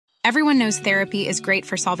Everyone knows therapy is great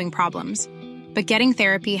for solving problems, but getting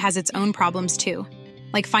therapy has its own problems too,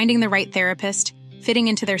 like finding the right therapist, fitting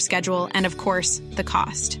into their schedule, and of course, the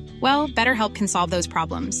cost. Well, BetterHelp can solve those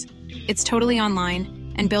problems. It's totally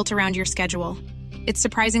online and built around your schedule. It's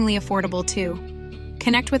surprisingly affordable too.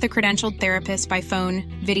 Connect with a credentialed therapist by phone,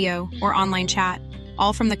 video, or online chat,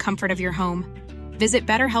 all from the comfort of your home. Visit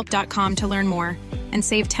BetterHelp.com to learn more and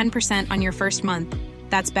save 10% on your first month.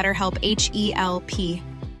 That's BetterHelp, H-E-L-P.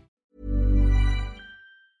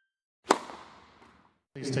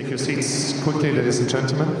 Please take your seats quickly, ladies and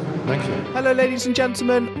gentlemen. Thank you. Hello, ladies and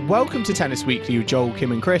gentlemen. Welcome to Tennis Weekly with Joel,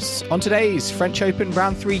 Kim and Chris. On today's French Open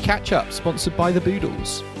Round 3 catch-up, sponsored by the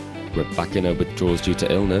Boodles. Rybakina withdraws due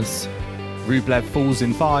to illness. Rublev falls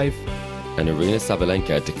in 5. And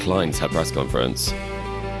Sabalenka declines her press conference.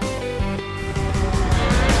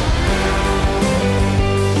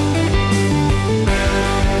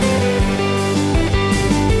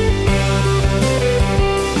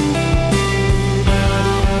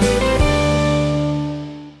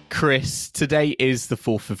 Chris, today is the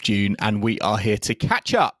 4th of June and we are here to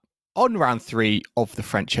catch up on round 3 of the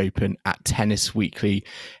French Open at Tennis Weekly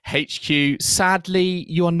HQ. Sadly,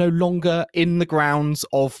 you are no longer in the grounds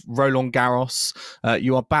of Roland Garros.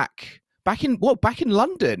 You are back in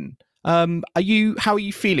London. How are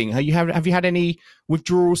you feeling? Have you had any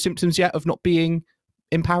withdrawal symptoms yet of not being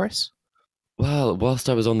in Paris? Well, whilst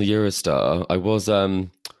I was on the Eurostar, I was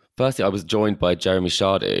firstly, I was joined by Jeremy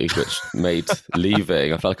Shardy, which made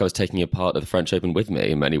leaving. I felt like I was taking a part of the French Open with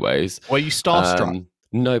me in many ways. Were you starstruck?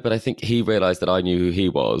 No, but I think he realised that I knew who he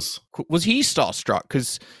was. Was he starstruck?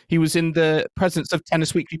 Because he was in the presence of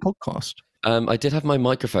Tennis Weekly podcast. I did have my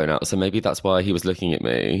microphone out, so maybe that's why he was looking at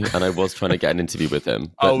me, and I was trying to get an interview with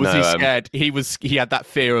him. But was he scared? He had that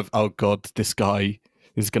fear of, oh God, this guy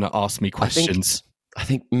is going to ask me questions. I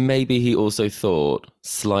think maybe he also thought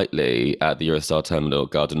slightly at the Eurostar terminal,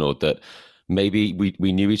 Gare du Nord, that maybe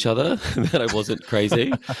we knew each other, that I wasn't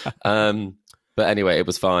crazy. But anyway, it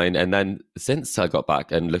was fine. And then since I got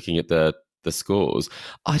back and looking at the scores,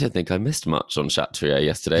 I don't think I missed much on Chatrier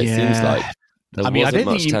yesterday. Yeah. It seems like there wasn't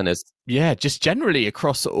much tennis. Yeah, just generally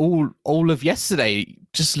across all of yesterday,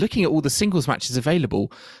 just looking at all the singles matches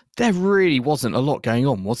available, there really wasn't a lot going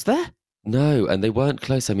on, was there? No, and they weren't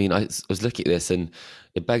close. I mean, I was looking at this and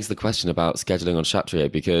it begs the question about scheduling on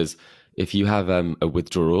Chatrier, because if you have a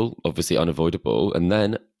withdrawal, obviously unavoidable, and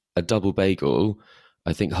then a double bagel,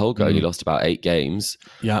 I think Holger only lost about 8 games.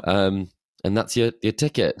 Yeah. And that's your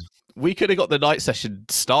ticket. We could have got the night session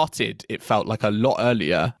started, it felt like, a lot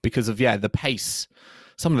earlier because of, the pace.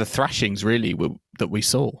 Some of the thrashings really that we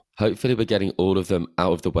saw. Hopefully we're getting all of them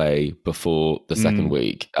out of the way before the second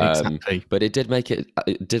week. Exactly. But it did make it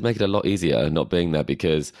a lot easier not being there,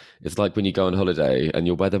 because it's like when you go on holiday and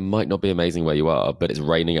your weather might not be amazing where you are, but it's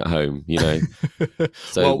raining at home,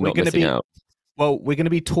 So not missing out. Well, we're going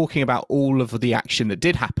to be talking about all of the action that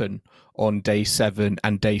did happen on day 7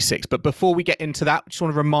 and day 6. But before we get into that, I just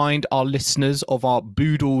want to remind our listeners of our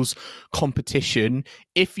Boodles competition.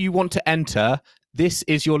 If you want to enter, this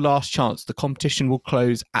is your last chance. The competition will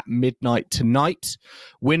close at midnight tonight.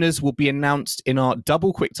 Winners will be announced in our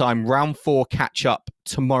double quick time round 4 catch up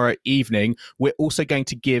tomorrow evening. We're also going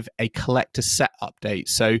to give a collector set update.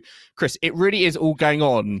 So, Chris, it really is all going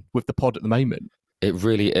on with the pod at the moment. It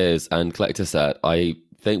really is. And collector set, I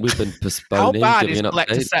think we've been postponing. How bad is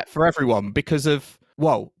collector set for everyone because of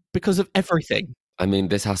everything? I mean,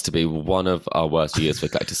 this has to be one of our worst years for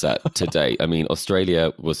collector set to date. I mean,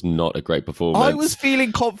 Australia was not a great performance. I was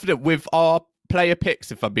feeling confident with our player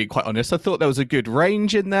picks, if I'm being quite honest. I thought there was a good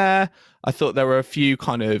range in there. I thought there were a few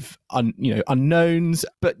kind of unknowns,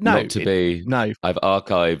 but no. I've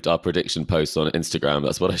archived our prediction posts on Instagram.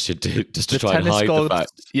 That's what I should do, just to try and hide the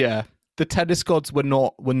fact. Yeah. The tennis gods were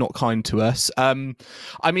not kind to us.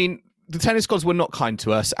 The tennis gods were not kind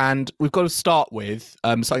to us, and we've got to start with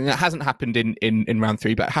something that hasn't happened in round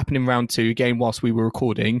 3, but happened in round 2, again whilst we were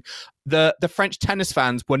recording. The French tennis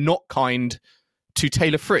fans were not kind to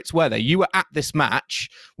Taylor Fritz, were they? You were at this match.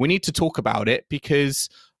 We need to talk about it because,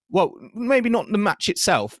 well, maybe not the match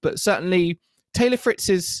itself, but certainly Taylor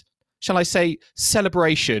Fritz's, shall I say,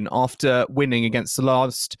 celebration after winning against the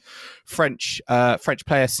last French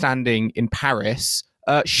player standing in Paris,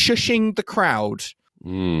 shushing the crowd,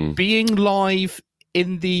 being live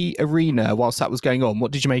in the arena whilst that was going on. What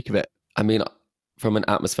did you make of it? I mean, from an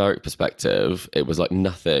atmospheric perspective, it was like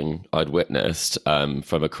nothing I'd witnessed from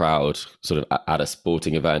a crowd sort of at a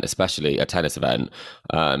sporting event, especially a tennis event.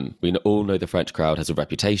 We all know the French crowd has a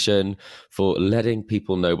reputation for letting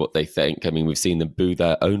people know what they think. I mean, we've seen them boo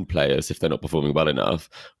their own players if they're not performing well enough,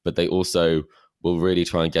 but they also will really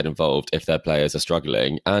try and get involved if their players are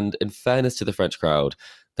struggling. And in fairness to the French crowd,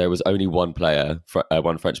 there was only one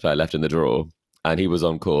French player left in the draw, and he was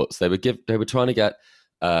on court. So they were trying to get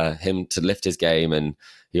him to lift his game, and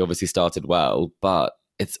he obviously started well, but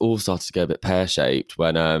it's all started to go a bit pear-shaped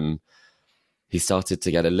when he started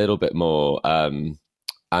to get a little bit more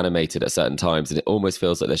animated at certain times, and it almost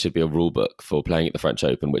feels like there should be a rule book for playing at the French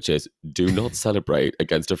Open, which is do not celebrate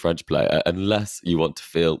against a French player unless you want to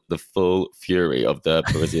feel the full fury of the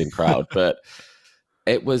Parisian crowd. But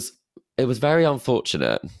it was very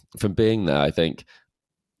unfortunate from being there. I think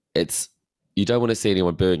you don't want to see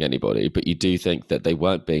anyone booing anybody, but you do think that they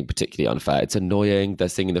weren't being particularly unfair. It's annoying. They're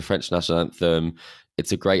singing the French national anthem.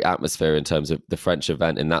 It's a great atmosphere in terms of the French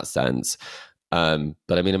event in that sense.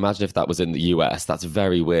 But I mean, imagine if that was in the US. That's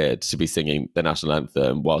very weird to be singing the national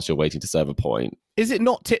anthem whilst you're waiting to serve a point. Is it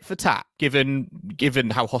not tit for tat, given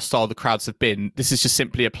how hostile the crowds have been? This is just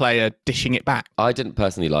simply a player dishing it back. I didn't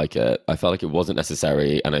personally like it. I felt like it wasn't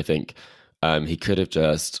necessary. And I think he could have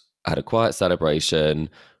just had a quiet celebration.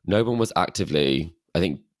 No one was actively, I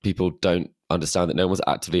think people don't understand that no one was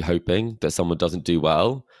actively hoping that someone doesn't do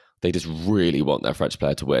well. They just really want their French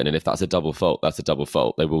player to win. And if that's a double fault, that's a double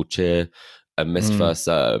fault. They will cheer a missed first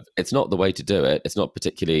serve. It's not the way to do it. It's not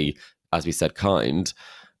particularly, as we said, kind.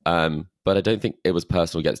 But I don't think it was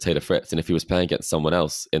personal against Taylor Fritz. And if he was playing against someone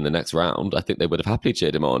else in the next round, I think they would have happily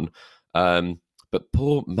cheered him on. But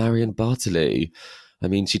poor Marion Bartoli, I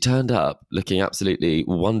mean, she turned up looking absolutely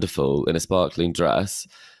wonderful in a sparkling dress.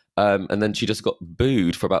 And then she just got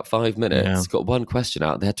booed for about 5 minutes, got one question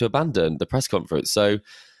out. They had to abandon the press conference. So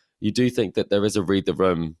you do think that there is a read the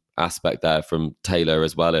room aspect there from Taylor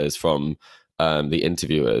as well as from the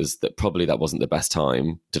interviewers, that probably that wasn't the best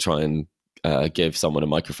time to try and give someone a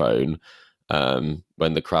microphone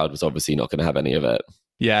when the crowd was obviously not going to have any of it.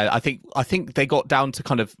 Yeah, I think they got down to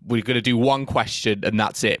kind of, we're going to do one question and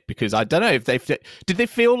that's it, because I don't know if did they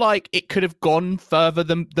feel like it could have gone further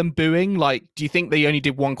than booing? Like, do you think they only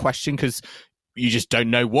did one question because you just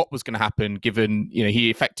don't know what was going to happen, given, you know,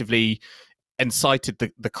 he effectively incited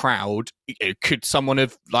the crowd? Could someone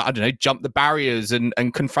have, like, I don't know, jumped the barriers and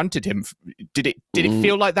confronted him? Did it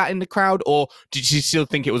feel like that in the crowd, or did you still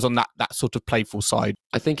think it was on that sort of playful side?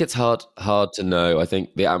 I think it's hard to know. I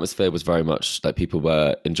think the atmosphere was very much like people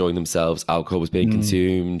were enjoying themselves. Alcohol was being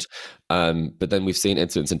consumed. But then we've seen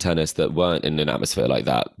incidents in tennis that weren't in an atmosphere like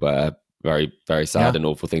that, where very, very sad and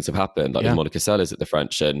awful things have happened, like with Monica Seles at the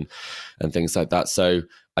French and things like that. So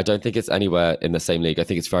I don't think it's anywhere in the same league. I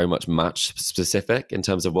think it's very much match specific in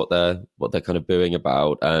terms of what they're kind of booing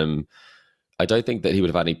about. I don't think that he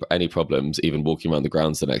would have had any problems even walking around the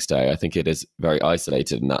grounds the next day. I think it is very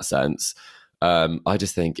isolated in that sense. I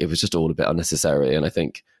just think it was just all a bit unnecessary. And I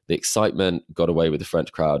think the excitement got away with the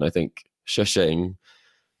French crowd. And I think shushing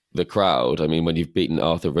the crowd, I mean, when you've beaten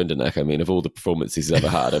Arthur Rinderknecht, I mean, of all the performances he's ever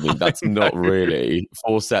had, I mean, that's not really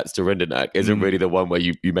 4 sets to Rinderknecht isn't really the one where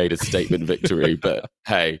you made a statement victory. But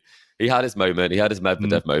hey, he had his moment. He had his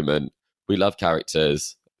Medvedev moment. We love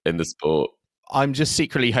characters in the sport. I'm just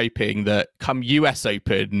secretly hoping that come US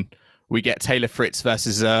Open, we get Taylor Fritz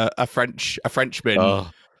versus a Frenchman,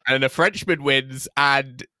 and a Frenchman wins,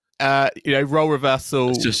 and role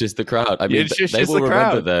reversal. It's just the crowd. I mean, they will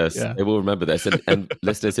remember this. Yeah. They will remember this. And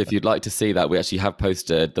listeners, if you'd like to see that, we actually have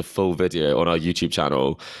posted the full video on our YouTube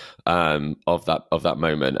channel of that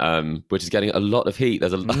moment, which is getting a lot of heat.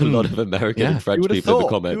 There's a lot of American and French people in the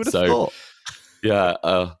comments. So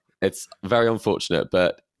it's very unfortunate,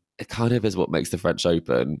 but it kind of is what makes the French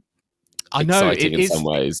Open exciting in some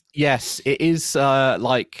ways. Yes, it is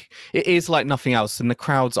like nothing else, and the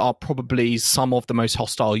crowds are probably some of the most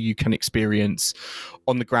hostile you can experience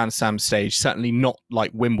on the Grand Slam stage. Certainly not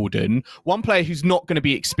like Wimbledon. One player who's not going to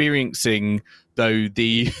be experiencing though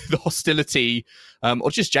the hostility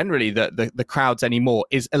or just generally the crowds anymore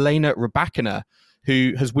is Elena Rybakina,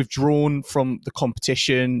 who has withdrawn from the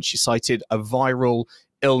competition. She cited a viral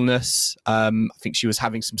illness. I think she was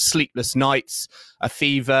having some sleepless nights, a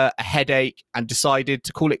fever, a headache, and decided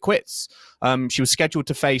to call it quits. She was scheduled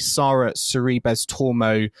to face Sara Sorribes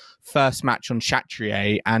Tormo first match on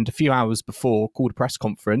Chatrier, and a few hours before called a press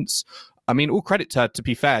conference. I mean, all credit to her, to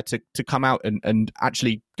be fair, to come out and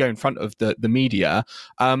actually go in front of the media,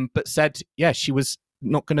 but said, she was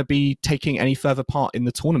not going to be taking any further part in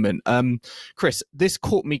the tournament. Chris, this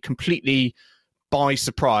caught me completely by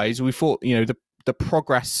surprise. We thought, the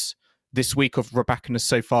progress this week of Rybakina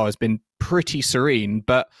so far has been pretty serene,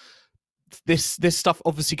 but this stuff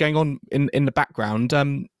obviously going on in the background,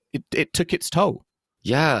 it took its toll.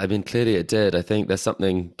 Yeah, I mean, clearly it did. I think there's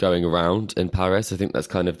something going around in Paris. I think that's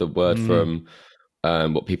kind of the word from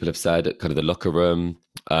what people have said at kind of the locker room.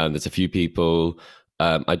 There's a few people.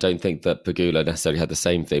 I don't think that Pegula necessarily had the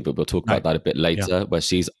same thing, but we'll talk about that a bit later, where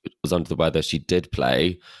she was under the weather. She did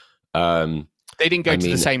play. They didn't go to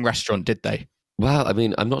the same restaurant, did they? Well, I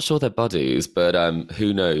mean, I'm not sure they're buddies, but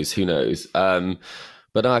who knows?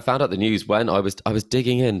 But no, I found out the news when I was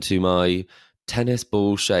digging into my tennis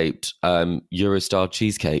ball shaped Eurostar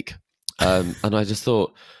cheesecake, and I just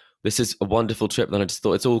thought this is a wonderful trip. And then I just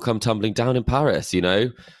thought it's all come tumbling down in Paris,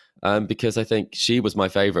 because I think she was my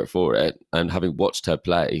favourite for it, and having watched her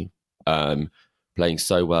play, playing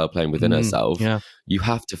so well, playing within herself, you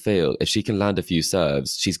have to feel if she can land a few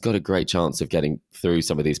serves, she's got a great chance of getting through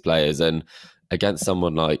some of these players. And against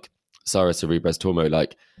someone like Sara Sorribes-Tormo,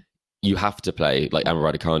 like, you have to play like Emma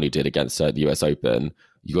Raducanu did against her at the US Open.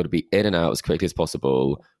 You got to be in and out as quickly as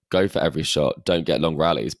possible, go for every shot, don't get long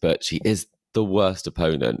rallies. But she is the worst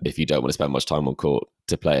opponent if you don't want to spend much time on court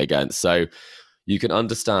to play against. So you can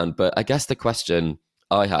understand. But I guess the question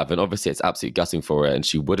I have, and obviously it's absolutely gutting for her, and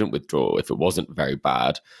she wouldn't withdraw if it wasn't very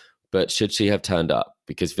bad, but should she have turned up?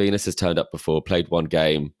 Because Venus has turned up before, played one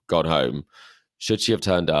game, gone home. Should she have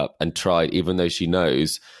turned up and tried, even though she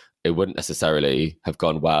knows it wouldn't necessarily have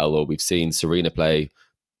gone well? Or we've seen Serena play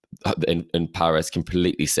in Paris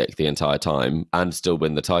completely sick the entire time and still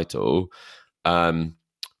win the title.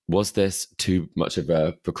 Was this too much of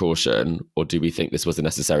a precaution, or do we think this was a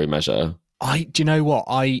necessary measure? Do you know what?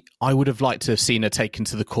 I would have liked to have seen her taken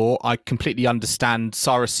to the court. I completely understand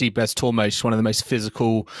Sara Sorribes-Tormo. She's one of the most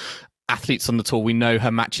physical athletes on the tour. We know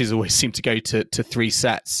her matches always seem to go to 3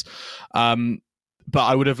 sets. But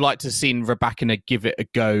I would have liked to have seen Rybakina give it a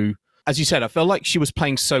go. As you said, I felt like she was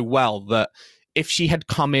playing so well that if she had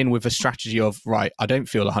come in with a strategy of, right, I don't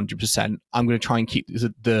feel 100%, I'm going to try and keep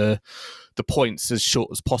the points as short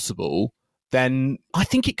as possible, then I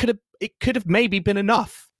think it could have maybe been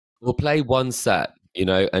enough. We'll play one set,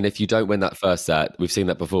 and if you don't win that first set, we've seen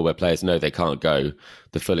that before where players know they can't go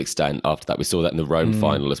the full extent after that. We saw that in the Rome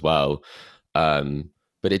final as well.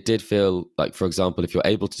 But it did feel like, for example, if you're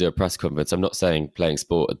able to do a press conference, I'm not saying playing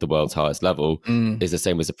sport at the world's highest level is the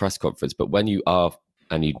same as a press conference, but when you are,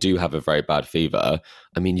 and you do have a very bad fever,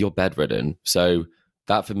 I mean, you're bedridden. So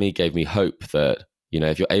that for me gave me hope that,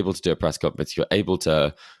 if you're able to do a press conference, you're able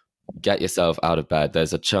to get yourself out of bed,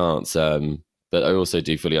 there's a chance. But I also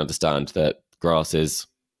do fully understand that grass is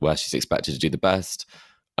where she's expected to do the best.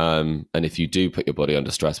 And if you do put your body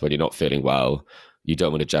under stress when you're not feeling well, you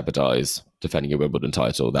don't want to jeopardize defending your Wimbledon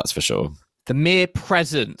title, that's for sure. The mere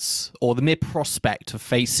presence or the mere prospect of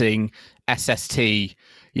facing SST,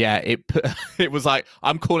 it was like,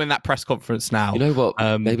 I'm calling that press conference now. You know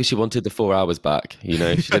what? Maybe she wanted the 4 hours back. She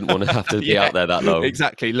didn't want to have to be out there that long.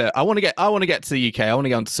 Exactly. Look, I want to get to the UK. I want to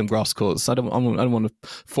get onto some grass courts. I don't want a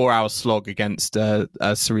 4-hour slog against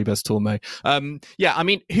Sorribes-Tormo. I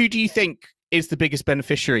mean, who do you think is the biggest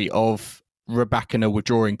beneficiary of Rybakina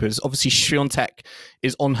withdrawing? Because obviously Swiatek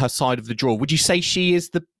is on her side of the draw. Would you say she is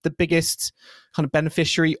the biggest kind of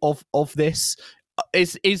beneficiary of this?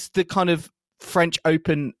 Is the kind of French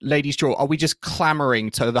Open ladies draw, are we just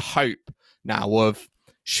clamoring to the hope now of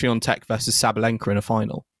Swiatek versus Sabalenka in a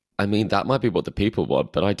final? I mean, that might be what the people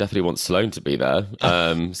want, but I definitely want Sloane to be there.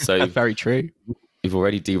 So very true. You've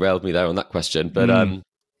already derailed me there on that question, but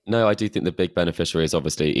no, I do think the big beneficiary is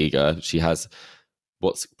obviously Iga. She has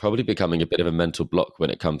what's probably becoming a bit of a mental block when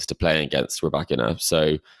it comes to playing against Rybakina.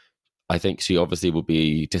 So I think she obviously will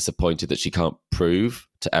be disappointed that she can't prove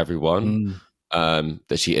to everyone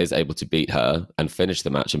that she is able to beat her and finish the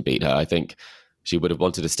match and beat her. I think she would have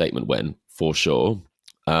wanted a statement win for sure.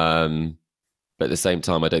 But at the same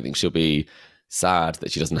time, I don't think she'll be sad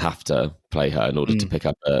that she doesn't have to play her in order to pick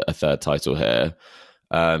up a third title here.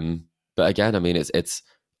 But again, I mean, it's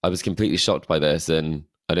I was completely shocked by this, and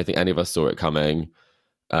I don't think any of us saw it coming.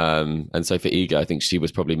 And so for Iga, I think she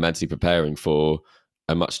was probably mentally preparing for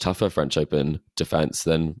a much tougher French Open defence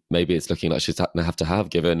than maybe it's looking like she's going to have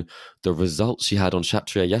given the results she had on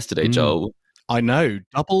Chatrier yesterday, Joel. I know.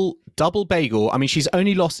 Double bagel. I mean, she's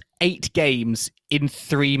only lost 8 games in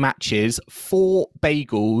 3 matches, 4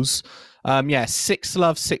 bagels.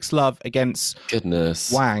 6-love against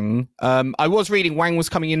Wang. I was reading Wang was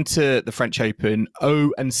coming into the French Open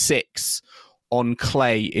 0-6 on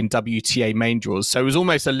clay in WTA main draws. So it was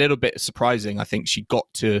almost a little bit surprising. I think she got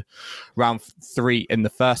to round 3 in the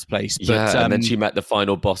first place. But, and then she met the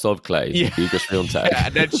final boss of clay, Iga Swiatek.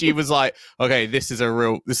 And then she was like, okay, this is a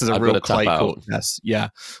real clay court. Yes. Yeah.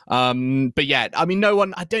 But yeah, I mean,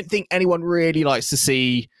 I don't think anyone really likes to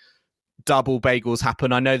see double bagels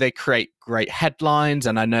happen. I know they create great headlines,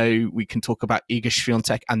 and I know we can talk about Iga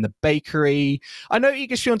Swiatek and the bakery. I know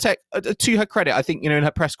Iga Swiatek, to her credit, I think, in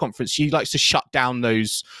her press conference, she likes to shut down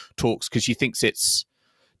those talks because she thinks it's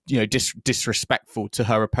disrespectful to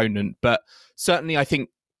her opponent. But certainly, I think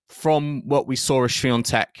from what we saw of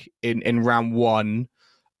Swiatek in round one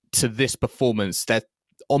to this performance, that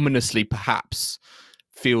ominously perhaps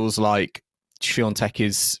feels like Swiatek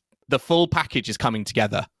is the full package is coming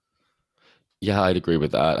together. Yeah, I'd agree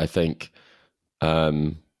with that. I think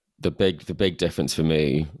the big difference for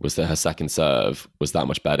me was that her second serve was that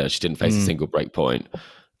much better. She didn't face a single break point.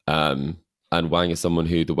 And Wang is someone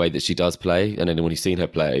who, the way that she does play, and anyone who's seen her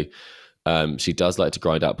play, she does like to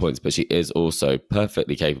grind out points, but she is also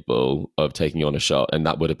perfectly capable of taking on a shot, and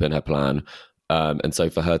that would have been her plan. And so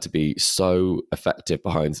for her to be so effective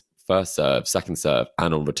behind first serve, second serve,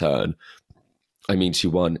 and on return, I mean, she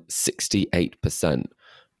won 68%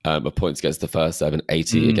 of points against the first serve and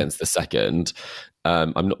 80 against the second.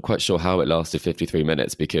 I'm not quite sure how it lasted 53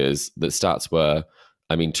 minutes because the stats were,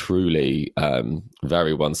 I mean, truly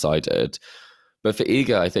very one-sided. But for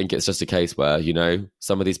Iga, I think it's just a case where,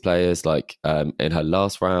 some of these players, like in her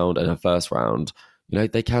last round and her first round,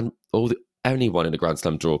 they can, anyone in a Grand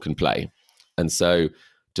Slam draw can play. And so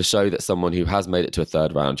to show that someone who has made it to a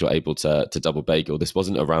third round, you're able to double bagel, this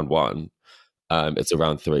wasn't a round one, it's a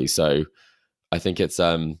round three. So I think it's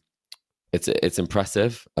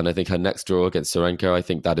impressive. And I think her next draw against Sabalenka, I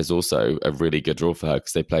think that is also a really good draw for her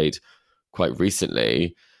because they played quite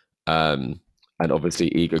recently. And obviously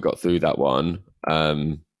Iga got through that one.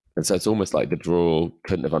 And so it's almost like the draw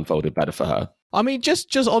couldn't have unfolded better for her. I mean,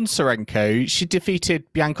 just on Sabalenka, she defeated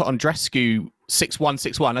Bianca Andreescu 6-1,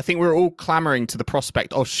 6-1. I think we're all clamoring to the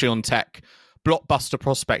prospect of Swiatek, blockbuster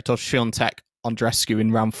prospect of Swiatek Andreescu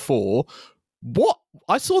in round 4. What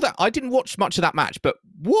I saw that I didn't watch much of that match, but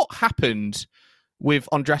what happened with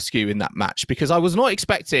Andreescu in that match? Because I was not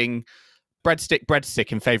expecting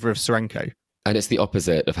breadstick in favour of Sabalenka. And it's the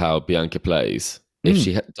opposite of how Bianca plays. If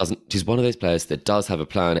she doesn't, she's one of those players that does have a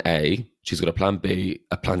plan A. She's got a plan B,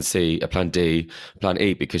 a plan C, a plan D, a plan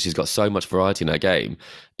E, because she's got so much variety in her game.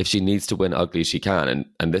 If she needs to win ugly, she can.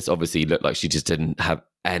 And this obviously looked like she just didn't have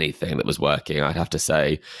anything that was working, I'd have to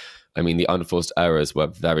say. I mean, the unforced errors were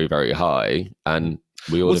very, very high. And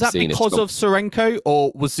we all have seen it. Was that because of Sabalenka,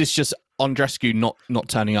 or was this just Andreescu not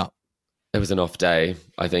turning up? It was an off day,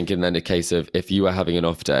 I think. And then a case of, if you were having an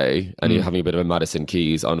off day and you're having a bit of a Madison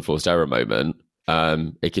Keys unforced error moment,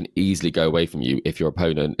 it can easily go away from you if your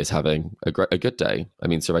opponent is having a good day. I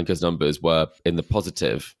mean, Sabalenka's numbers were in the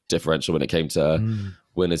positive differential when it came to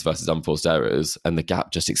winners versus unforced errors, and the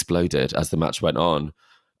gap just exploded as the match went on.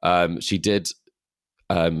 She did,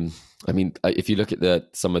 I mean, if you look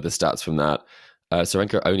at some of the stats from that,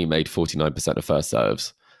 Sabalenka only made 49% of first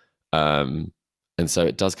serves. And so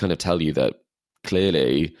it does kind of tell you that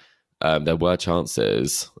clearly there were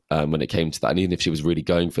chances when it came to that. And even if she was really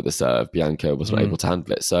going for the serve, Bianca wasn't able to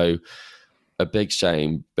handle it. So a big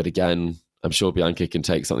shame. But again, I'm sure Bianca can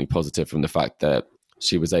take something positive from the fact that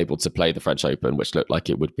she was able to play the French Open, which looked like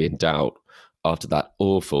it would be in doubt after that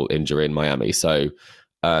awful injury in Miami. So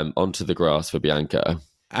onto the grass for Bianca.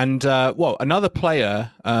 And, another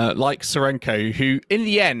player like Sabalenka, who in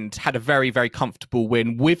the end had a very, very comfortable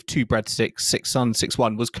win with two breadsticks, 6-1,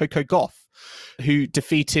 6-1, was Coco Gauff, who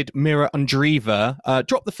defeated Mira Andreeva,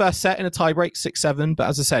 dropped the first set in a tiebreak, 6-7, but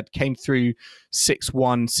as I said, came through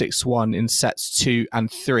 6-1, 6-1 in sets 2 and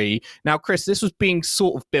 3. Now, Chris, this was being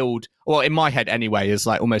sort of billed, well, in my head anyway, as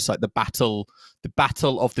like almost like the battle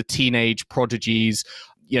of the teenage prodigies.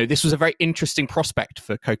 This was a very interesting prospect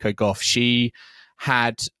for Coco Gauff. She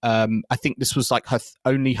had, I think this was like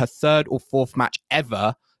only her third or fourth match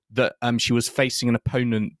ever that she was facing an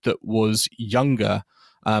opponent that was younger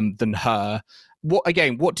than her. What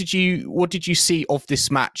did you see of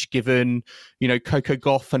this match? Given Coco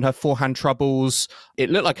Gauff and her forehand troubles,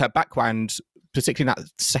 it looked like her backhand, particularly in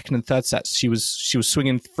that second and third sets, she was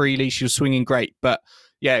swinging freely, she was swinging great, but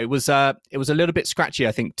yeah, it was a little bit scratchy,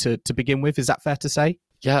 I think, to begin with. Is that fair to say?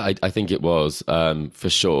 Yeah, I think it was for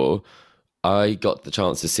sure. I got the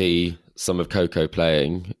chance to see some of Coco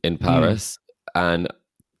playing in Paris, and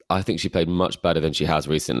I think she played much better than she has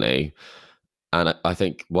recently. And I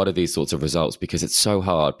think one of these sorts of results, because it's so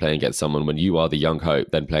hard playing against someone when you are the young hope,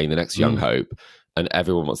 then playing the next young hope, and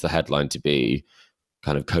everyone wants the headline to be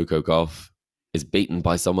kind of Coco Gauff is beaten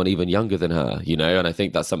by someone even younger than her, And I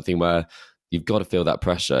think that's something where you've got to feel that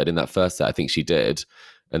pressure. And in that first set, I think she did.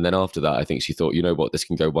 And then after that, I think she thought, this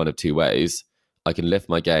can go one of two ways. I can lift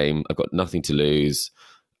my game. I've got nothing to lose.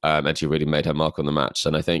 And she really made her mark on the match.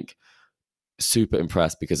 And I think super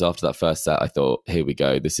impressed, because after that first set, I thought, here we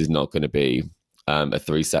go. This is not going to be a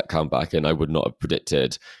 3-set comeback. And I would not have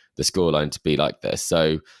predicted the scoreline to be like this.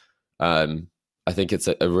 So I think it's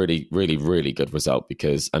a really, really, really good result,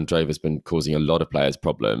 because Andreeva's been causing a lot of players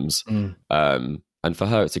problems. And for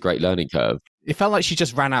her, it's a great learning curve. It felt like she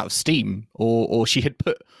just ran out of steam, or she had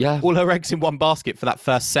put all her eggs in one basket for that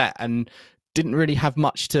first set and didn't really have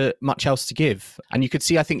much else to give. And you could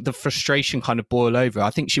see, I think, the frustration kind of boil over.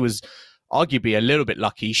 I think she was arguably a little bit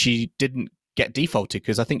lucky she didn't get defaulted,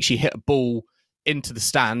 because I think she hit a ball into the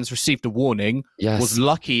stands, received a warning, was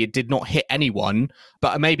lucky it did not hit anyone.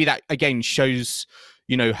 But maybe that again shows,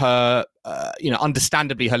 her,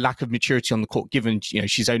 understandably her lack of maturity on the court, given,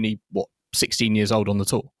 she's only 16 years old on the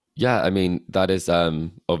tour. Yeah, I mean, that is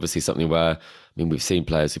obviously something where, we've seen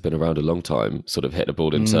players who've been around a long time sort of hit a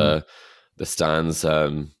ball into the stands,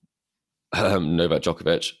 Novak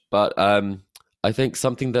Djokovic. But I think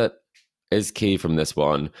something that is key from this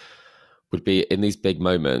one would be, in these big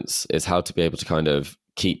moments, is how to be able to kind of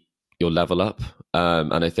keep your level up.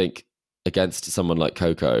 And I think against someone like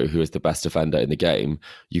Coco, who is the best defender in the game,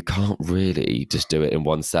 you can't really just do it in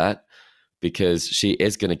one set, because she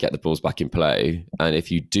is going to get the balls back in play. And if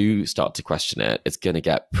you do start to question it, it's going to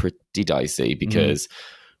get pretty dicey, because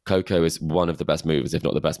Coco is one of the best movers, if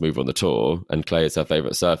not the best mover on the tour, and clay is her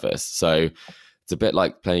favourite surface. So it's a bit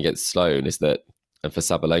like playing against Sloane, is that, and for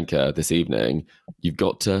Sabalenka this evening, you've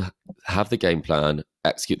got to have the game plan,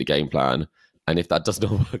 execute the game plan. And if that does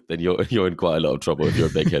not work, then you're in quite a lot of trouble if you're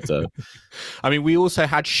a big hitter. We also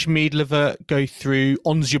had Schmiedlova go through,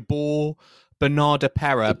 Ons Jabeur, Bernarda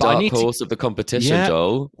Pera. The dark horse of the competition,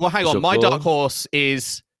 Joel. Well, hang on. My dark horse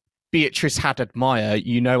is Beatrice Haddad-Maia.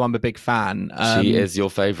 I'm a big fan. She is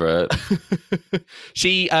your favourite.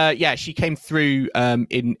 She came through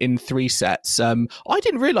in 3 sets. I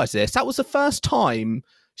didn't realise this. That was the first time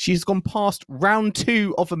she's gone past round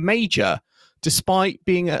 2 of a major, despite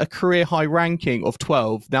being at a career high ranking of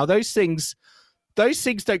 12. Now, those things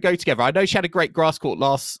don't go together. I know she had a great grass court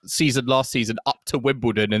last season up to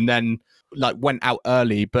Wimbledon, and then went out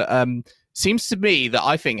early. But seems to me that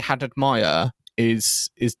I think Haddad-Maia is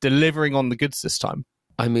delivering on the goods this time.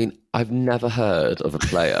 I've never heard of a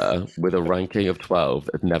player with a ranking of 12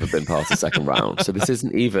 that's never been past the second round. So this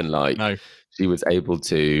isn't even she was able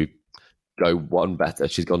to go 1 better.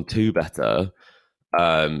 She's gone 2 better.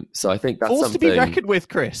 So I think that's forced something to be reckoned with,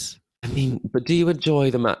 Chris. But do you enjoy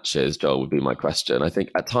the matches, Joel, would be my question. I think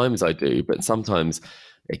at times I do, but sometimes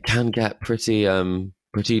it can get pretty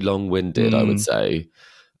long-winded, I would say.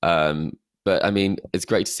 But it's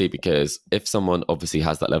great to see, because if someone obviously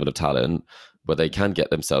has that level of talent where they can get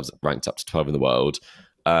themselves ranked up to 12 in the world,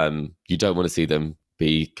 you don't want to see them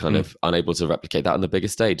be kind of unable to replicate that on the bigger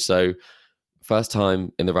stage. So first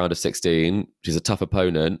time in the round of 16, she's a tough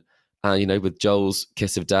opponent. And, with Joel's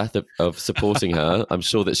kiss of death of supporting her, I'm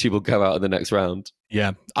sure that she will go out in the next round.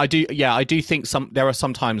 Yeah, I do. Yeah, I do think there are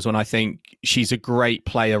some times when I think she's a great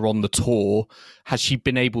player on the tour. Has she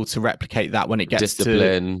been able to replicate that when it gets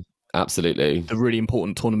discipline? Absolutely. The really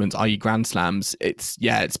important tournaments, i.e. Grand Slams, it's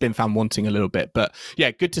been found wanting a little bit. But yeah,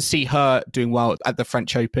 good to see her doing well at the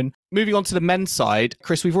French Open. Moving on to the men's side,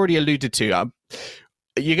 Chris, we've already alluded to,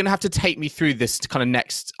 you're going to have to take me through this kind of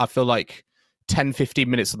next, I feel like, 10, 15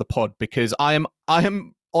 minutes of the pod, because I am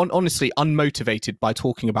honestly unmotivated by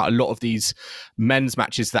talking about a lot of these men's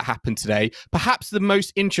matches that happened today. Perhaps the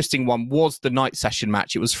most interesting one was the night session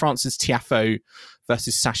match. It was Frances Tiafoe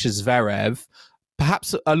versus Sasha Zverev.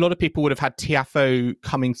 Perhaps a lot of people would have had Tiafoe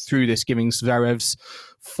coming through this, giving Zverev's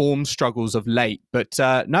form struggles of late. But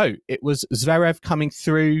no, it was Zverev coming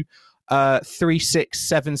through 3-6,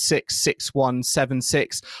 7-6, 6-1,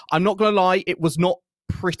 7-6. I'm not going to lie, it was not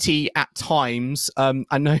pretty at times.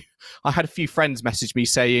 I know I had a few friends message me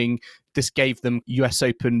saying this gave them US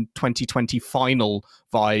Open 2020 final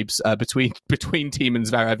vibes between Thiem and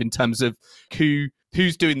Zverev in terms of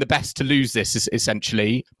who's doing the best to lose this,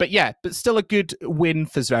 essentially. But still a good win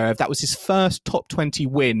for Zverev. That was his first top 20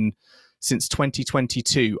 win since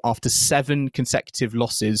 2022 after 7 consecutive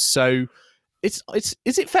losses. So is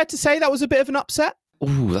it fair to say that was a bit of an upset?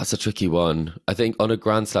 Ooh, that's a tricky one. I think on a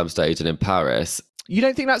Grand Slam stage and in Paris. You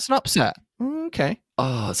don't think that's an upset? Okay.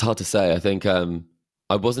 Oh, it's hard to say. I think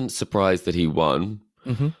I wasn't surprised that he won,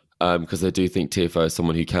 because I do think Tiafoe is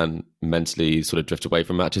someone who can mentally sort of drift away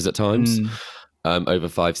from matches at times over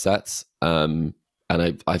 5 sets. And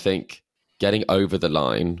I think getting over the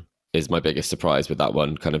line is my biggest surprise with that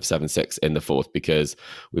one, kind of 7-6 in the 4th, because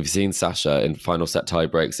we've seen Sasha in final set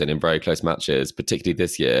tiebreaks and in very close matches, particularly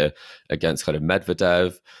this year against kind of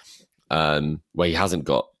Medvedev, where he hasn't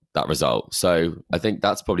got that result. So I think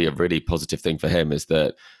that's probably a really positive thing for him, is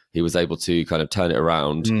that he was able to kind of turn it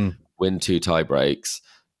around, win 2 tiebreaks,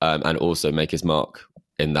 and also make his mark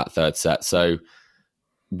in that 3rd set. So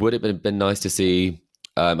would it have been nice to see,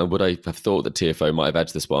 and would I have thought that Tiafoe might have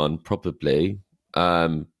edged this one? Probably.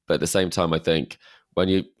 But at the same time, I think when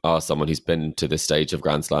you are someone who's been to this stage of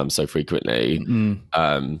Grand Slam so frequently,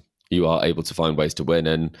 you are able to find ways to win.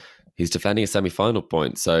 And he's defending a semi-final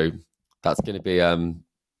point, so that's going to be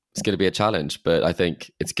it's going to be a challenge. But I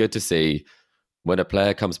think it's good to see when a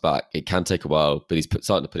player comes back. It can take a while, but he's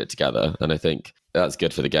starting to put it together, and I think that's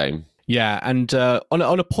good for the game. Yeah, and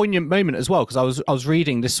on a poignant moment as well, because I was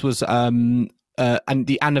reading this was and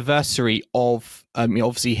the anniversary of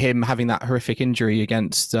obviously him having that horrific injury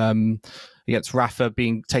against Rafa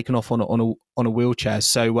being taken off on a wheelchair.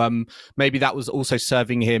 So maybe that was also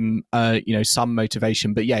serving him some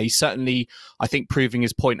motivation. But yeah, he's certainly, I think, proving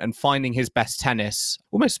his point and finding his best tennis,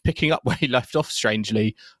 almost picking up where he left off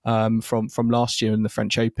strangely from last year in the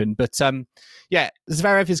French Open. But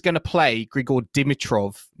Zverev is going to play Grigor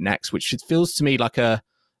Dimitrov next, which feels to me like a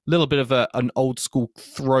little bit of an old school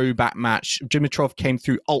throwback match. Dimitrov came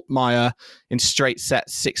through Altmaier in straight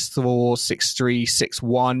sets, 6-4, 6-3,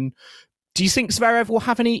 6-1. Do you think Zverev will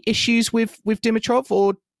have any issues with Dimitrov,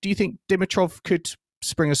 or do you think Dimitrov could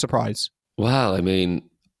spring a surprise? Well, I mean,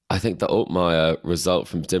 I think the Altmaier result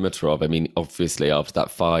from Dimitrov, I mean, obviously after that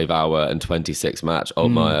 5-hour and 26 match,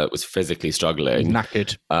 Altmaier was physically struggling.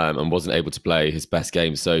 Knackered. And wasn't able to play his best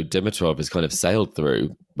game. So Dimitrov has kind of sailed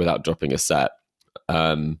through without dropping a set.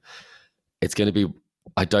 It's going to be,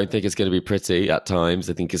 I don't think it's going to be pretty at times.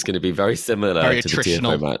 I think it's going to be very similar to the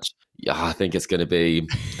TFO match. Yeah, I think it's going to be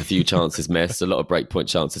a few chances missed, a lot of breakpoint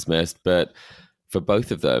chances missed. But for both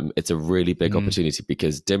of them, it's a really big opportunity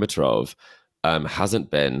because Dimitrov hasn't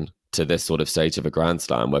been to this sort of stage of a Grand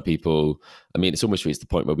Slam where people, I mean, it's almost reached the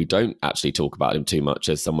point where we don't actually talk about him too much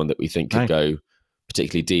as someone that we think could go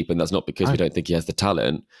particularly deep. And that's not because we don't think he has the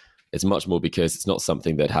talent. It's much more because it's not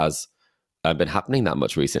something that has been happening that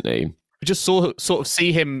much recently. We just sort of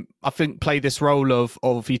see him, I think, play this role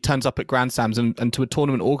of he turns up at Grand Slams and to a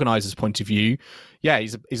tournament organiser's point of view, yeah,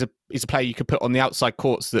 he's a player you could put on the outside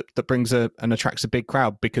courts that brings and attracts a big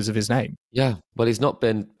crowd because of his name. Yeah, well, he's not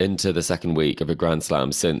been into the second week of a Grand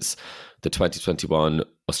Slam since the 2021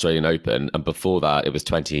 Australian Open, and before that it was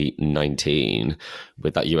 2019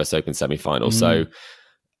 with that US Open semi-final. So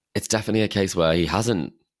it's definitely a case where he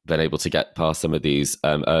hasn't been able to get past some of these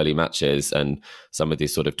early matches, and some of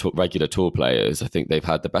these sort of regular tour players, I think they've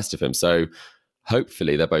had the best of him. So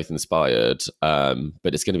hopefully they're both inspired,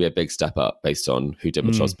 but it's going to be a big step up based on who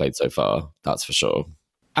Dimitrov's played so far, that's for sure.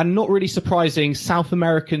 And not really surprising, South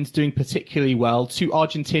Americans doing particularly well. Two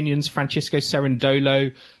Argentinians, Francisco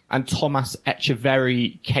Cerundolo and Thomas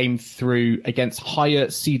Echeverry, came through against higher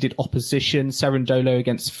seeded opposition. Cerundolo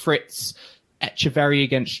against Fritz, Echeverry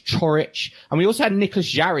against Chorich. And we also had Nicolas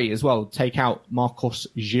Jarry as well take out Marcos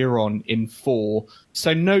Giron in 4.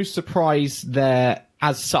 So no surprise there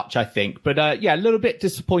as such, I think. But a little bit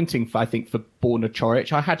disappointing, for Borna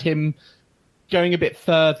Chorich. I had him going a bit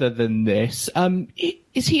further than this.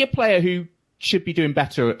 Is he a player who should be doing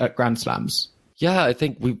better at Grand Slams? Yeah, I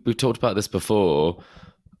think we've talked about this before.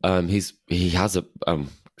 He has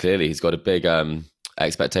clearly he's got a big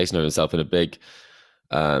expectation of himself and a big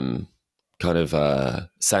kind of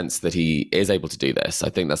sense that he is able to do this. I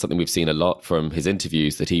think that's something we've seen a lot from his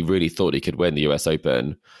interviews, that he really thought he could win the US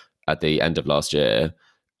Open at the end of last year,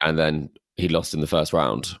 and then he lost in the first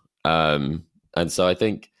round. And so I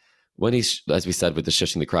think when he's, as we said, with the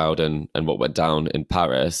shushing the crowd and what went down in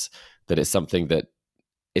Paris, that it's something that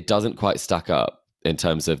it doesn't quite stack up in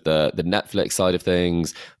terms of the Netflix side of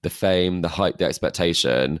things, the fame, the hype, the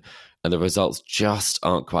expectation, and the results just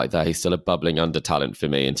aren't quite there. He's still a bubbling under talent for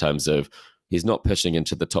me in terms of he's not pushing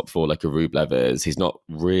into the top 4 like a Rublev is. He's not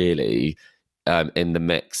really in the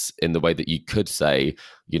mix in the way that you could say,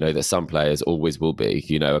 that some players always will be.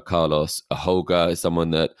 A Carlos, a Holger is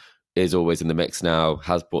someone that is always in the mix now,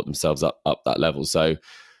 has brought themselves up that level. So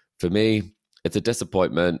for me, it's a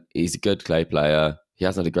disappointment. He's a good clay player. He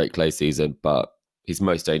hasn't had a great clay season, but he's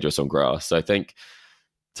most dangerous on grass. So I think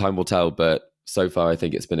time will tell, but so far I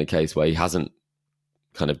think it's been a case where he hasn't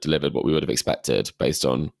kind of delivered what we would have expected based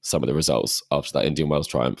on some of the results after that Indian Wells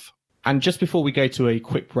triumph. And just before we go to a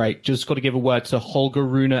quick break, just got to give a word to Holger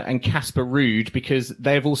Rune and Casper Ruud, because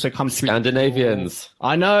they've also come through. Scandinavians.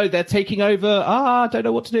 I know, they're taking over. I don't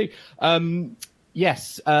know what to do.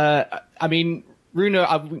 Yes. I mean, Rune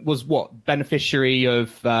was beneficiary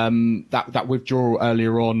of that withdrawal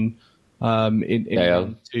earlier on in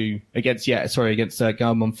round 2 against Gael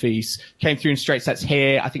Monfils. Came through in straight sets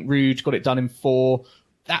here. I think Ruud got it done in 4.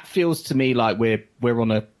 That feels to me like we're on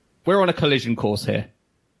a collision course here.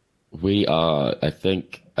 We are. I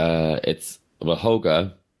think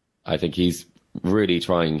Holger, I think he's really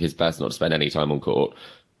trying his best not to spend any time on court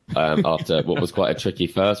after what was quite a tricky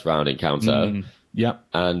first round encounter. Yeah.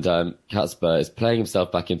 And Casper is playing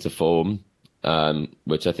himself back into form.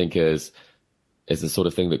 which I think is the sort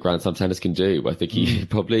of thing that Grand Slam tennis can do. I think he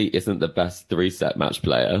probably isn't the best 3-set match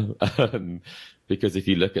player, because if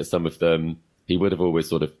you look at some of them, he would have always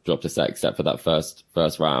sort of dropped a set except for that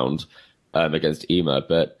first round against Ema.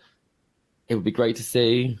 But it would be great to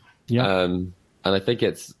see. Yeah. And I think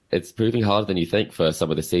it's proving harder than you think for some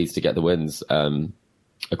of the seeds to get the wins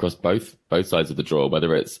across both sides of the draw,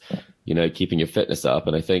 whether it's, keeping your fitness up.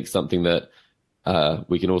 And I think something that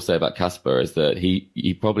we can all say about Casper is that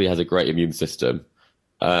he probably has a great immune system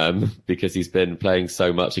because he's been playing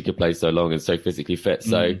so much, he could play so long and so physically fit.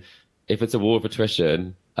 So if it's a war of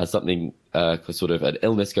attrition, as something sort of an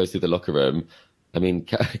illness goes through the locker room, I mean,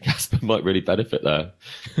 Casper might really benefit there.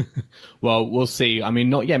 Well, we'll see. I mean,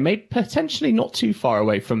 maybe potentially not too far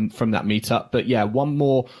away from that meetup, but yeah, one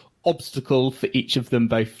more obstacle for each of them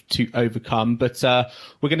both to overcome. But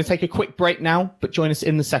we're going to take a quick break now, but join us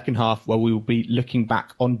in the second half where we will be looking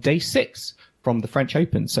back on day 6 from the French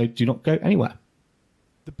Open. So do not go anywhere.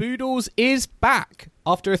 The Boodles is back.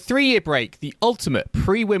 After a 3-year break, the ultimate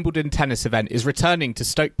pre-Wimbledon tennis event is returning to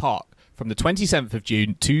Stoke Park from the 27th of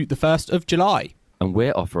June to the 1st of July. And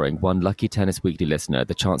we're offering one lucky Tennis Weekly listener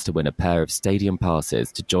the chance to win a pair of stadium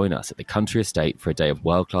passes to join us at the country estate for a day of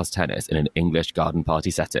world-class tennis in an English garden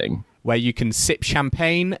party setting, where you can sip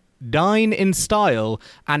champagne, dine in style,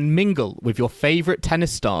 and mingle with your favourite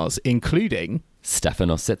tennis stars, including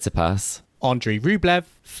Stefanos Tsitsipas, Andrei Rublev,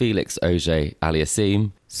 Felix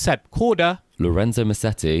Auger-Aliassime, Seb Korda, Lorenzo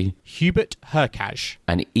Musetti, Hubert Hurkacz,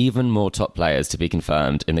 and even more top players to be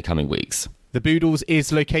confirmed in the coming weeks. The Boodles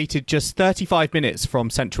is located just 35 minutes from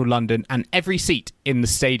central London, and every seat in the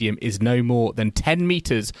stadium is no more than 10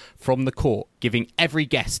 metres from the court, giving every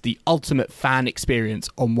guest the ultimate fan experience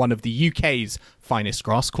on one of the UK's finest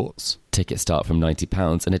grass courts. Tickets start from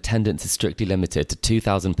 £90 and attendance is strictly limited to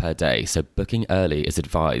 2,000 per day, so booking early is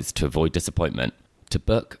advised to avoid disappointment. To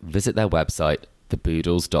book, visit their website,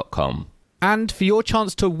 theboodles.com. And for your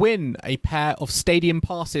chance to win a pair of stadium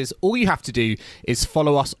passes, all you have to do is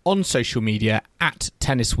follow us on social media at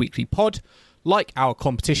Tennis Weekly Pod, like our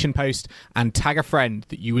competition post, and tag a friend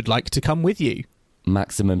that you would like to come with you.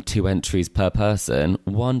 Maximum 2 entries per person,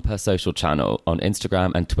 1 per social channel on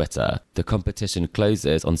Instagram and Twitter. The competition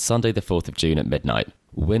closes on Sunday the 4th of June at midnight.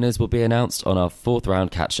 Winners will be announced on our 4th round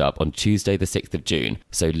catch-up on Tuesday the 6th of June,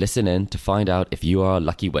 so listen in to find out if you are a